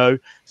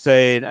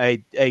 Saying,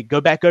 hey,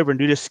 go back over and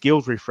do this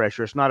skills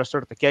refresher. It's not a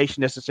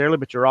certification necessarily,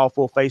 but you're all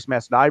full face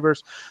mask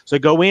divers. So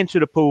go into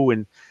the pool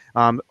and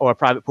or a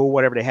private pool,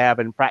 whatever they have,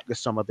 and practice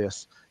some of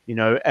this,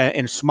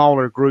 in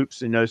smaller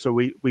groups, So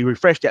we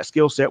refresh that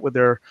skill set with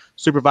their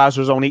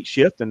supervisors on each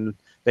shift, and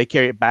they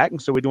carry it back.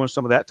 And so we're doing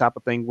some of that type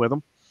of thing with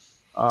them.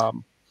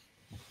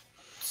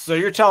 So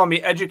you're telling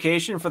me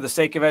education for the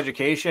sake of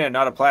education and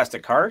not a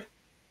plastic card?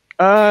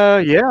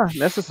 Yeah,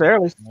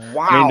 necessarily.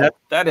 Wow,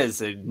 that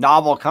is a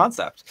novel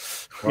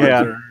concept. Cards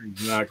are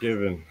not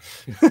given.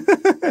 It's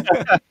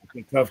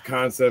a tough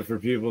concept for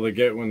people to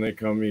get when they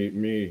come meet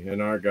me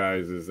and our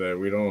guys is that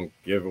we don't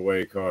give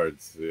away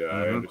cards. Yeah,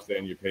 I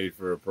understand you paid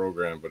for a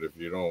program, but if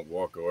you don't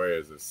walk away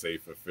as a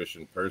safe,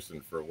 efficient person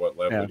for what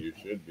level you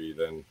should be,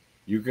 then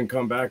you can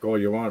come back all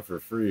you want for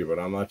free, but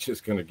I'm not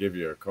just going to give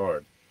you a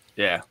card.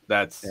 Yeah,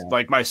 that's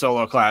like my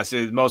solo class.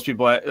 Most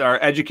people are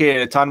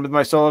educated a ton with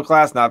my solo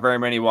class. Not very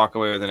many walk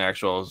away with an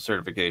actual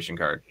certification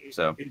card.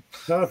 So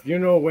it's tough.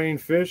 Wayne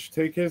Fish,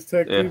 take his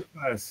technique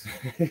class.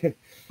 He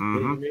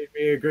made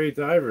me a great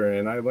diver,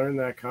 and I learned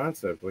that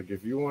concept. Like,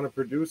 if you want to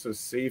produce a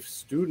safe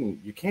student,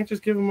 you can't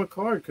just give them a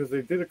card because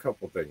they did a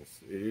couple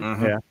things.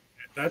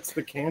 That's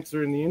the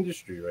cancer in the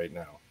industry right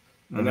now.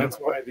 And that's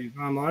why these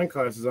online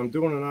classes, I'm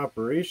doing in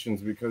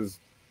operations because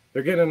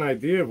they're getting an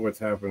idea of what's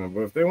happening. But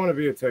if they want to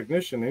be a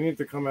technician, they need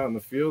to come out in the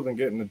field and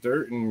get in the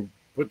dirt and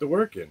put the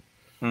work in.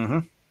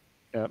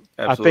 Yeah,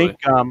 absolutely.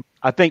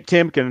 I think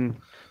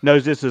Tim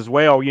knows this as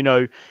well.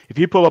 If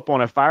you pull up on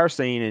a fire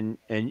scene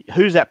and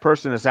who's that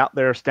person that's out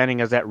there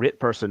standing as that RIT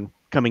person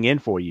coming in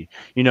for you?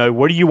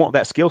 Where do you want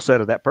that skill set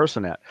of that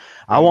person at?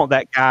 I want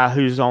that guy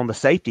who's on the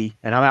safety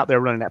and I'm out there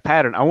running that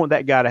pattern. I want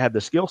that guy to have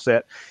the skill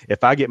set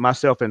if I get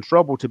myself in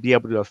trouble to be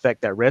able to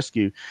affect that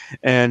rescue.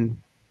 And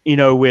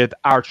with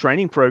our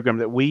training program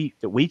that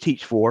we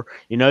teach for,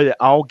 that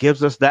all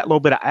gives us that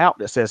little bit of out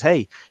that says,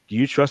 hey, do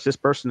you trust this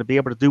person to be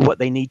able to do what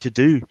they need to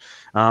do?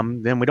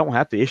 Then we don't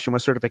have to issue a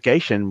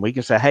certification. We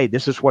can say, hey,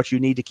 this is what you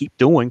need to keep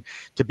doing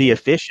to be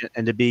efficient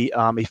and to be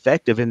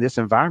effective in this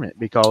environment.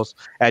 Because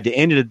at the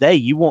end of the day,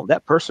 you want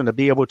that person to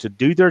be able to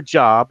do their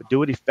job,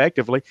 do it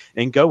effectively,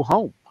 and go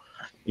home.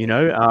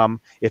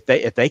 If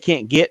they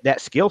can't get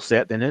that skill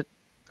set, then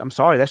I'm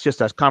sorry, that's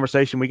just a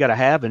conversation we got to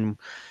have, and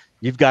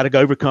you've got to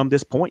overcome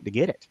this point to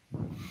get it.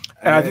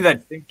 And I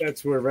think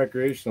that's where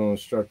recreational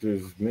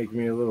instructors make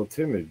me a little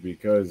timid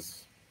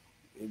because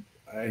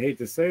I hate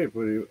to say it,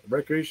 but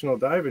recreational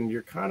diving,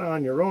 you're kind of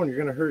on your own. You're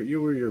going to hurt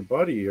you or your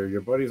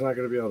buddy's not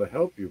going to be able to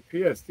help you.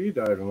 PSD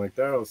diving, like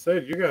Darryl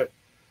said, you got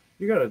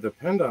to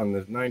depend on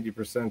the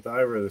 90%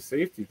 diver, the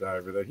safety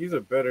diver, that he's a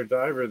better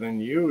diver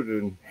than you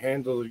to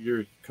handle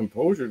your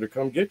composure to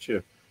come get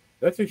you.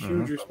 That's a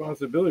huge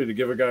responsibility to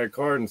give a guy a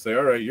card and say,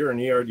 all right, you're an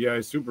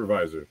ERDI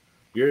supervisor.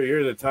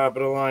 You're the top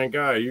of the line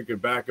guy. You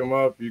could back him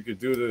up. You could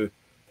do the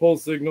pull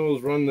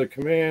signals, run the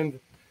command.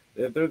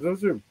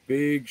 Those are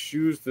big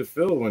shoes to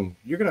fill when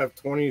you're going to have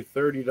 20,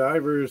 30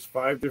 divers,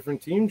 5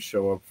 different teams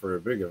show up for a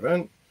big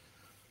event.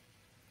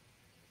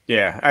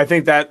 Yeah, I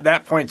think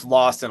that point's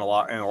lost in a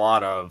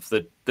lot of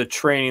the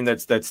training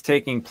that's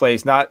taking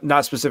place, not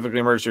specifically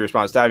emergency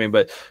response diving,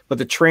 but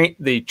the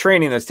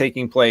training that's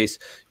taking place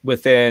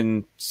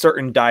within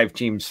certain dive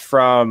teams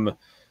from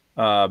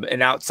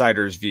an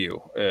outsider's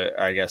view,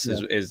 I guess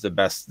is the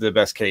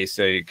best case,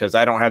 because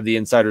I don't have the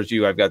insider's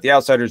view. I've got the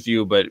outsider's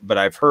view, but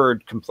I've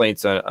heard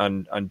complaints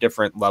on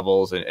different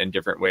levels and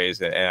different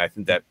ways. And I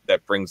think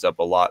that brings up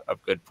a lot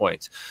of good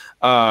points.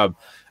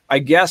 I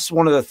guess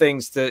one of the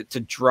things to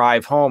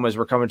drive home as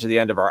we're coming to the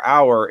end of our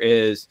hour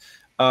is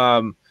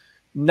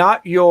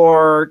not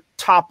your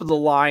top of the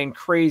line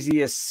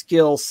craziest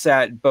skill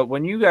set, but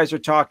when you guys are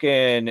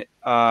talking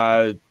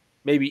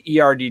maybe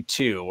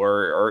ERD2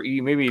 or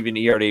maybe even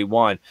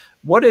ERD1,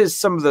 what is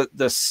some of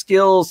the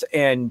skills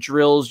and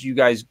drills you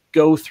guys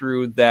go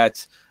through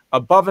that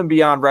above and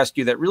beyond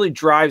rescue that really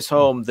drives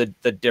home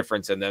the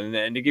difference in them?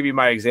 And to give you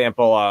my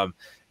example,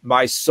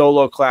 my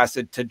solo class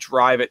to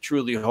drive it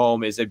truly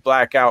home is a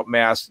blackout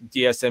mask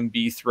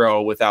DSMB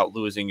throw without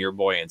losing your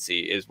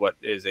buoyancy is what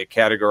is a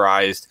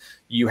categorized.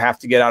 You have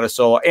to get out of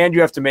solo and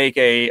you have to make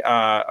a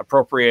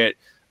appropriate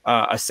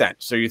ascent.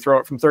 So you throw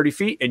it from 30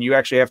 feet and you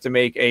actually have to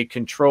make a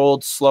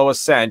controlled slow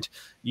ascent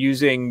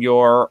using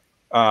your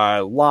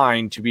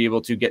line to be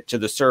able to get to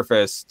the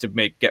surface to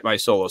get my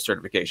solo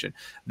certification.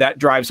 That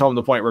drives home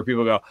the point where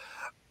people go,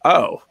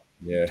 oh,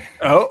 Yeah.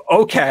 Oh,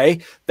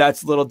 okay.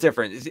 That's a little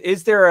different.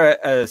 Is there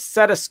a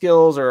set of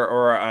skills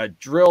or a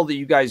drill that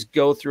you guys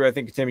go through? I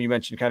think, Tim, you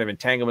mentioned kind of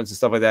entanglements and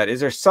stuff like that. Is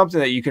there something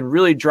that you can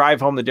really drive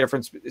home the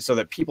difference so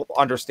that people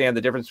understand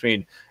the difference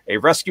between a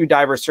rescue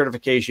diver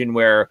certification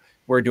where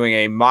we're doing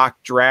a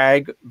mock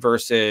drag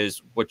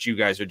versus what you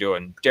guys are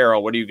doing?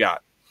 Daryl, what do you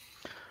got?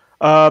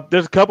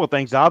 There's a couple of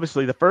things.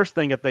 Obviously, the first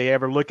thing, if they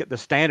ever look at the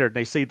standard and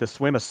they see the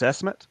swim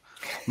assessment,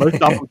 most of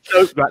them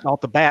choke right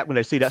off the bat when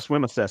they see that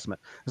swim assessment.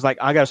 It's like,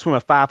 I got to swim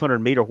a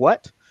 500-meter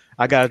what?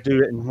 I got to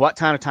do it in what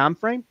kind of time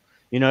frame?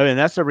 And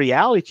that's a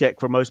reality check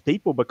for most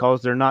people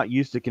because they're not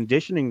used to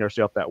conditioning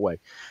themselves that way.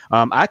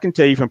 I can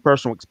tell you from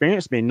personal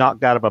experience, being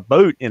knocked out of a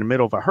boat in the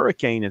middle of a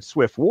hurricane in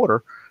swift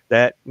water,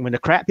 that when the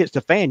crap hits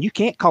the fan, you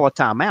can't call a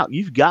timeout.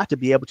 You've got to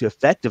be able to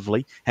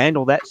effectively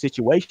handle that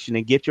situation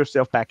and get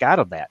yourself back out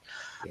of that.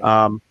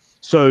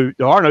 So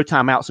there are no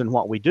timeouts in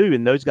what we do,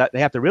 and they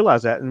have to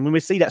realize that. And when we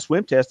see that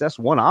swim test, that's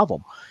one of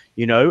them.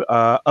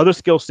 Other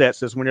skill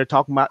sets is when they're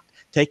talking about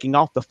taking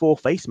off the full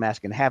face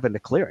mask and having to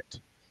clear it.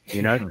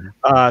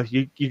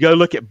 You go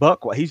look at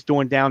Buck, what he's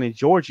doing down in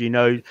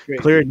Georgia,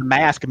 clearing the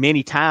mask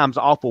many times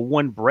off of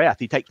one breath.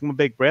 He takes one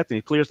big breath and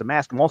he clears the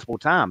mask multiple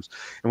times.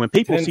 And when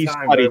people see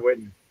somebody,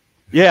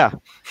 yeah,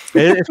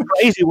 it's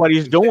crazy what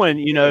he's doing,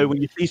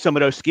 when you see some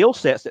of those skill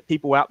sets that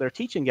people out there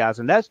teaching guys,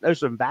 and there's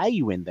some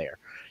value in there.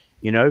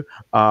 You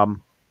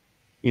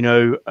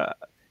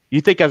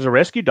think as a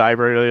rescue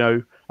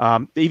diver,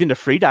 even the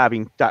free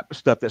diving type of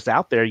stuff that's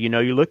out there, you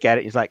look at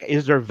it, it's like,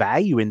 is there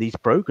value in these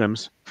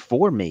programs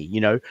for me?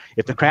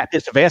 If the crap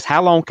hits the vest,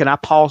 how long can I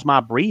pause my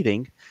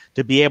breathing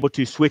to be able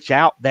to switch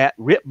out that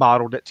rip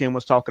bottle that Tim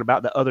was talking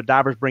about that other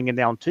divers bringing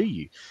down to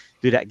you?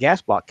 Do that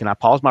gas block. Can I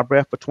pause my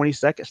breath for 20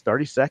 seconds,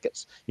 30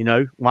 seconds,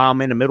 while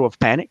I'm in the middle of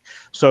panic?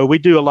 So we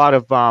do a lot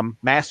of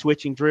mass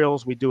switching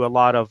drills. We do a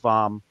lot of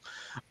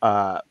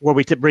where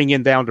we bring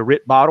in down the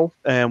rip bottle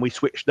and we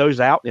switch those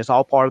out. It's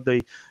all part of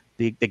the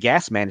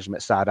gas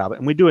management side of it.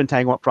 And we do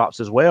entanglement props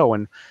as well.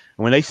 And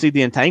when they see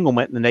the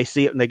entanglement and they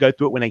see it and they go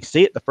through it when they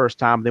see it the first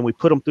time, then we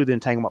put them through the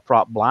entanglement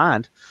prop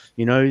blind.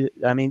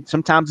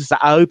 Sometimes it's an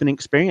eye-opening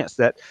experience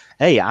that,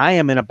 hey, I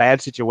am in a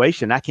bad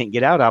situation. I can't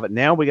get out of it.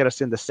 Now we got to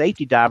send the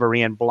safety diver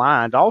in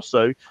blind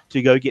also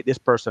to go get this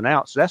person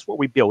out. So that's what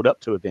we build up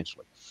to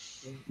eventually,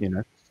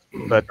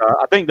 But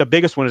I think the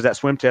biggest one is that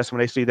swim test. When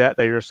they see that,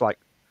 they're just like,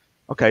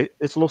 okay,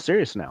 it's a little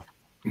serious now.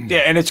 Yeah,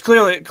 and it's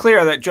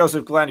clear that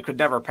Joseph Glenn could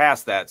never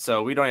pass that,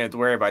 so we don't have to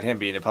worry about him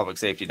being a public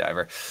safety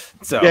diver.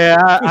 So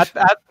yeah,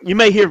 you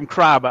may hear him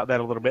cry about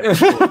that a little bit.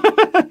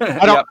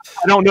 I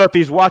don't know if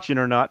he's watching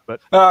or not,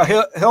 but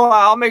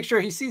I'll make sure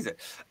he sees it.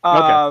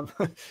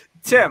 Okay.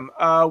 Tim,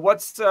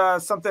 what's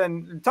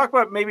something? Talk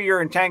about maybe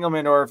your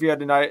entanglement, or if you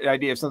had an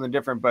idea of something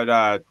different,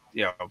 but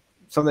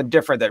something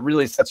different that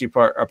really sets you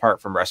apart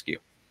from rescue.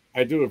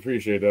 I do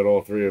appreciate that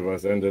all three of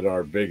us ended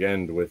our big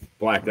end with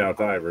blacked out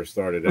divers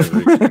started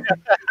every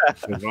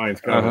mine's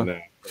coming now.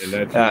 And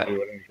that's usually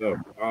what ends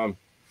up.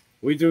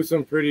 We do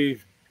some pretty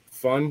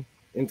fun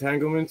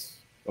entanglements,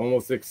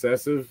 almost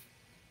excessive.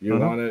 You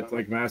want it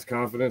like mass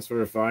confidence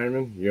for a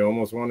fireman. You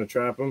almost want to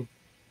trap them,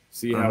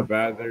 see how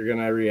bad they're going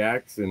to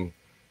react. And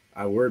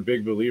we're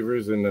big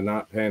believers in the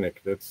not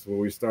panic. That's what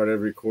we start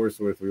every course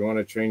with. We want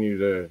to train you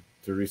to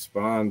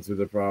respond to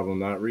the problem,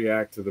 not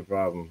react to the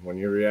problem. When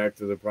you react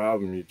to the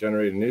problem, you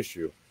generate an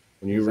issue.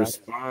 When you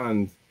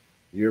respond,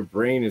 your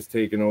brain is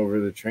taking over,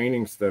 the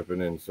training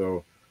stepping in.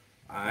 So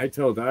I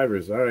tell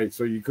divers, all right,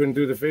 so you couldn't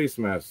do the face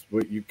mask,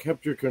 but you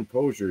kept your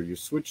composure. You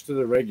switched to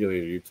the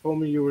regulator. You told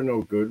me you were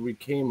no good. We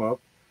came up.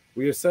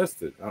 We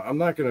assessed it. I'm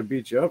not going to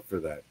beat you up for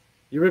that.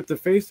 You rip the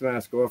face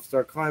mask off,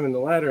 start climbing the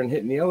ladder and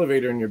hitting the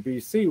elevator in your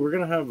BC, we're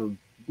going to have a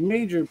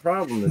major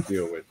problem to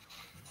deal with.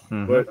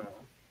 But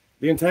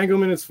the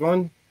entanglement is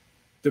fun.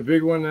 The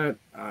big one that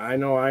I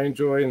know I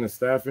enjoy and the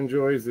staff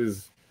enjoys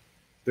is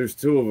there's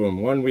two of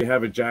them. One, we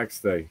have a jack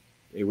stay.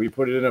 We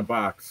put it in a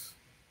box.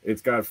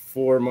 It's got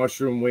 4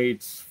 mushroom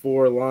weights,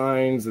 4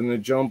 lines, and the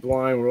jump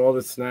line with all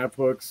the snap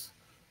hooks.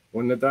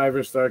 When the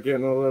divers start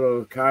getting a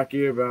little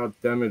cocky about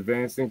them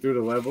advancing through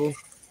the level,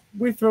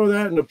 we throw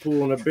that in the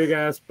pool in a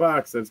big-ass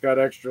box that's got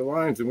extra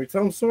lines, and we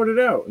tell them sort it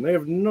out, and they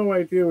have no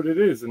idea what it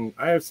is. And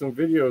I have some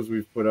videos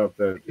we've put up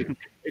that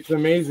it's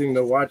amazing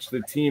to watch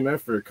the team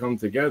effort come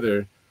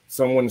together.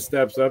 Someone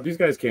steps up. These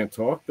guys can't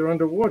talk. They're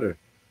underwater.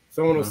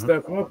 Someone will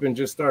step up and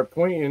just start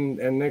pointing,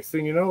 and next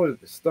thing you know,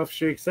 stuff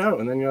shakes out,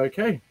 and then you're like,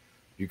 hey,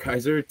 you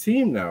guys are a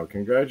team now.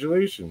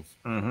 Congratulations.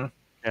 Yeah.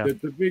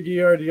 The big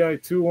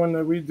ERDI2 one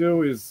that we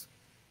do is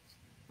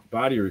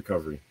body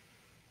recovery.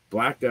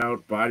 Blacked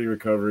out body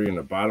recovery in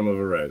the bottom of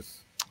a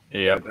res.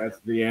 Yeah, that's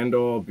the end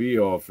all be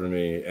all for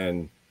me.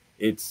 And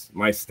it's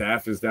my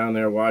staff is down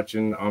there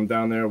watching. I'm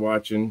down there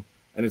watching.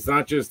 And it's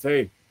not just,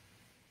 hey,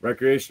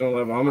 recreational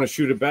level, I'm going to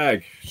shoot a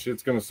bag.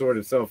 Shit's going to sort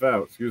itself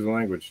out. Excuse the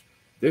language.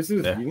 This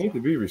is, you need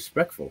to be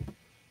respectful.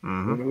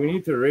 We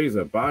need to raise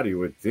a body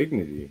with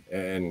dignity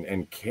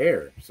and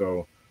care.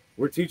 So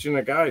we're teaching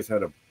the guys how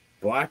to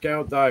black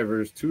out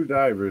divers, 2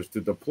 divers, to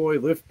deploy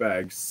lift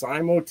bags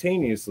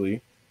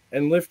simultaneously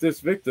and lift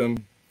this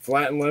victim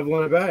flat and level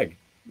in a bag.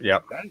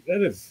 Yep.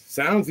 That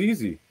sounds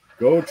easy.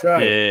 Go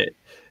try it.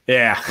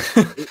 Yeah.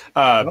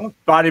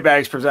 Body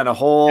bags present a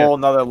whole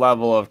nother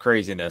level of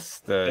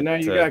craziness. And now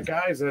you got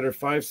guys that are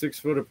 5-6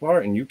 foot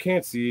apart and you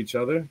can't see each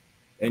other.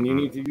 And you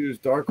need to use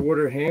dark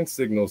order hand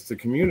signals to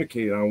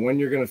communicate on when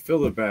you're going to fill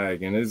the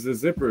bag and is the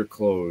zipper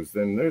closed.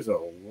 And there's a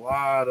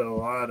lot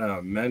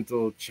of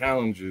mental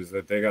challenges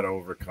that they got to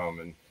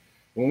overcome. And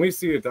when we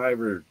see a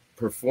diver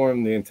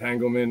perform the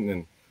entanglement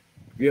and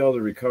be able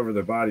to recover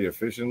their body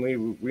efficiently,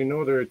 we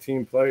know they're a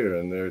team player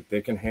and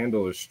they can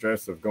handle the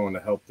stress of going to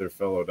help their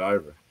fellow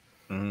diver.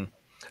 Mm-hmm.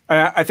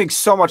 I think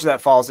so much of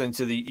that falls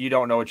into the you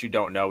don't know what you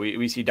don't know.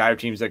 We see dive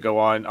teams that go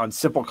on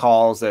simple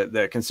calls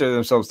that consider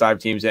themselves dive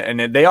teams,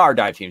 and they are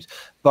dive teams,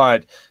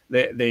 but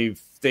they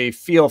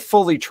feel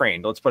fully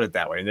trained. Let's put it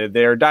that way.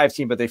 They're a dive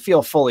team, but they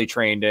feel fully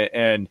trained,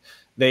 and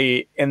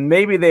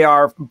maybe they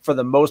are for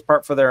the most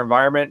part for their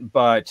environment,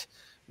 but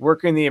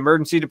working in the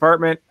emergency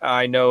department,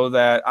 I know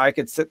that I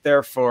could sit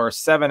there for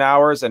 7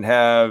 hours and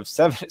have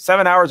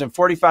 7 hours and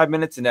 45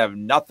 minutes and have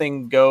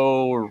nothing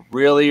go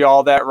really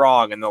all that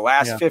wrong. In the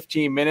last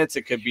 15 minutes,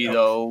 it could be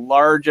the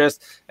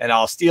largest, and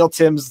I'll steal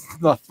Tim's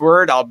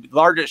word,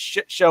 largest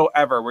shit show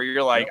ever, where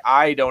you're like,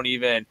 I don't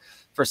even,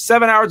 for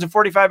 7 hours and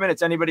 45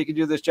 minutes, anybody could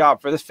do this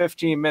job. For this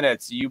 15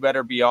 minutes, you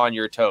better be on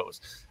your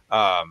toes.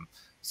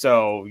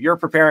 So you're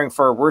preparing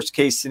for a worst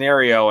case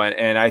scenario.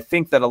 And I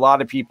think that a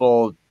lot of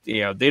people,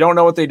 they don't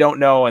know what they don't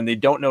know, and they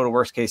don't know what a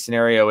worst case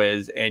scenario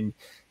is. And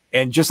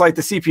just like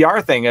the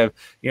CPR thing of,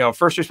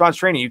 first response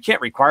training, you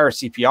can't require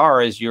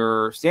CPR as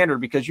your standard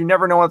because you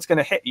never know what's going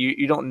to hit.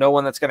 You don't know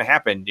when that's going to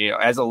happen.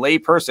 As a lay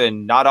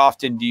person, not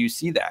often do you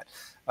see that.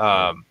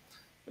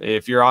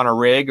 If you're on a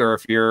rig or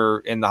if you're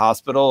in the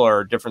hospital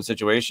or different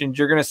situations,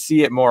 you're going to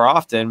see it more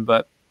often,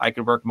 but I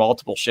could work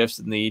multiple shifts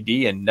in the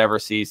ED and never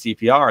see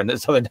CPR. And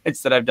there's other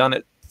nights that I've done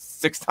it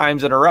 6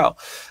 times in a row,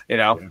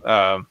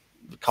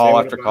 call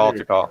after call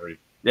after call.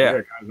 Yeah. We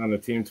got guys on the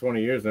team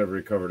 20 years never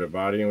recovered a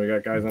body, and we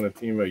got guys on the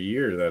team a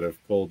year that have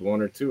pulled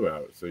 1 or 2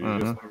 out. So you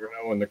just never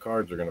know when the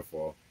cards are going to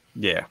fall.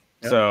 Yeah.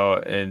 Yep. So,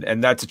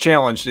 and that's a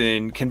challenge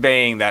in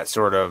conveying that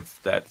sort of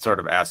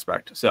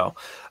aspect. So,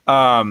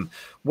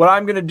 what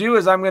I'm going to do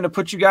is I'm going to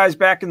put you guys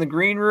back in the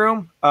green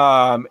room,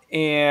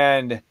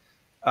 and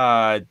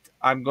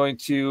I'm going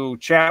to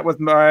chat with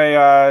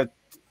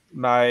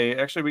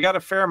actually, we got a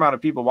fair amount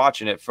of people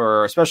watching it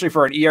especially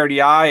for an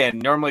ERDI,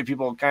 and normally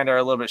people kind of are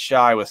a little bit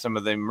shy with some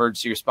of the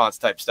emergency response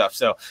type stuff.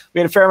 So we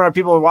had a fair amount of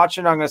people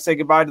watching. I'm going to say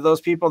goodbye to those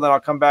people. Then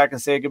I'll come back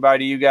and say goodbye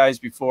to you guys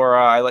before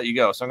I let you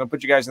go. So I'm going to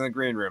put you guys in the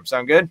green room.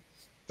 Sound good?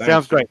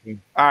 Sounds great.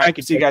 All right. Thank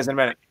you. See you guys in a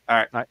minute.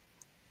 All right.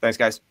 Thanks,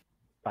 guys.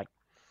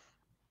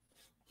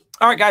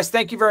 All right, guys,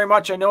 thank you very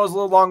much. I know it's a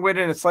little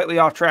long-winded and it's slightly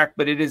off track,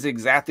 but it is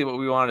exactly what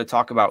we wanted to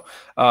talk about.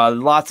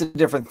 Lots of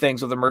different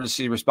things with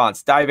emergency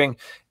response diving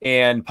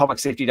and public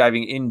safety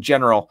diving in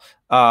general.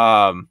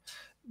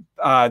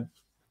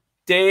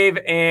 Dave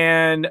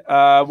and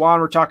Juan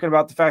were talking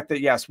about the fact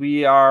that, yes,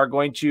 we are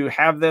going to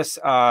have this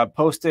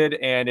posted,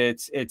 and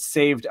it's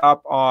saved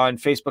up on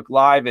Facebook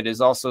Live. It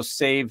is also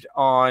saved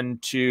on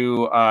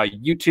to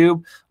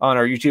YouTube, on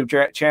our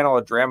YouTube channel,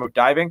 A Dram of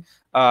Diving.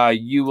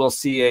 You will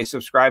see a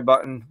subscribe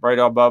button right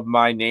above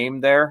my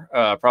name there,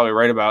 probably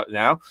right about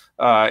now.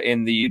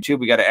 In the YouTube,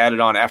 we got to add it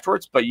on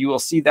afterwards, but you will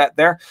see that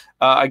there.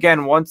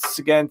 Once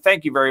again,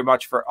 thank you very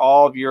much for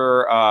all of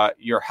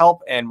your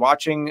help and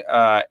watching.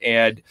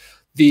 And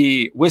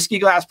the whiskey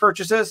glass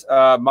purchases,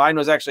 mine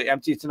was actually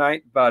empty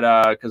tonight,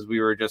 but because we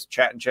were just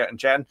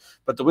chatting.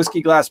 But the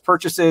whiskey glass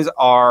purchases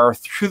are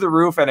through the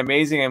roof and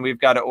amazing, and we've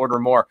got to order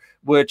more,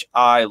 which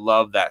I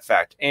love that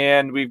fact.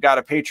 And we've got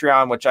a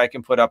Patreon, which I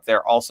can put up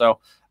there also.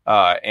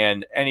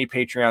 And any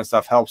Patreon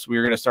stuff helps.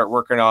 We're going to start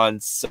working on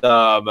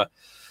some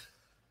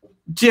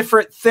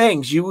different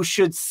things. You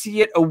should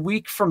see it a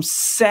week from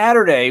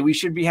Saturday. We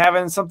should be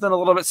having something a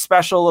little bit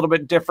special, a little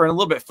bit different, a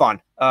little bit fun.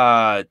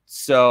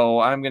 So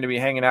I'm going to be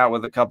hanging out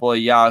with a couple of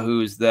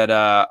yahoos that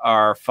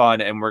are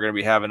fun, and we're going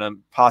to be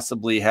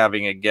possibly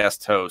having a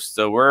guest host.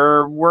 So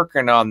we're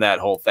working on that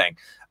whole thing.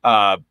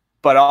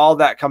 But all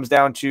that comes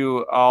down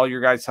to all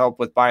your guys' help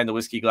with buying the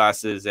whiskey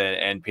glasses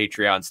and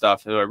Patreon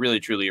stuff. So I really,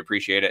 truly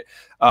appreciate it.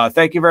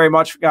 Thank you very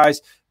much,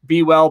 guys.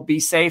 Be well, be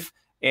safe.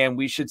 And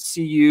we should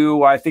see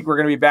you. I think we're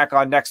going to be back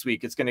on next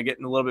week. It's going to get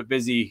a little bit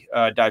busy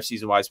dive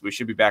season wise, but we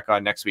should be back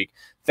on next week.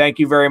 Thank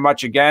you very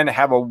much again.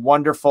 Have a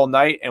wonderful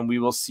night, and we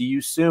will see you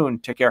soon.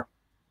 Take care.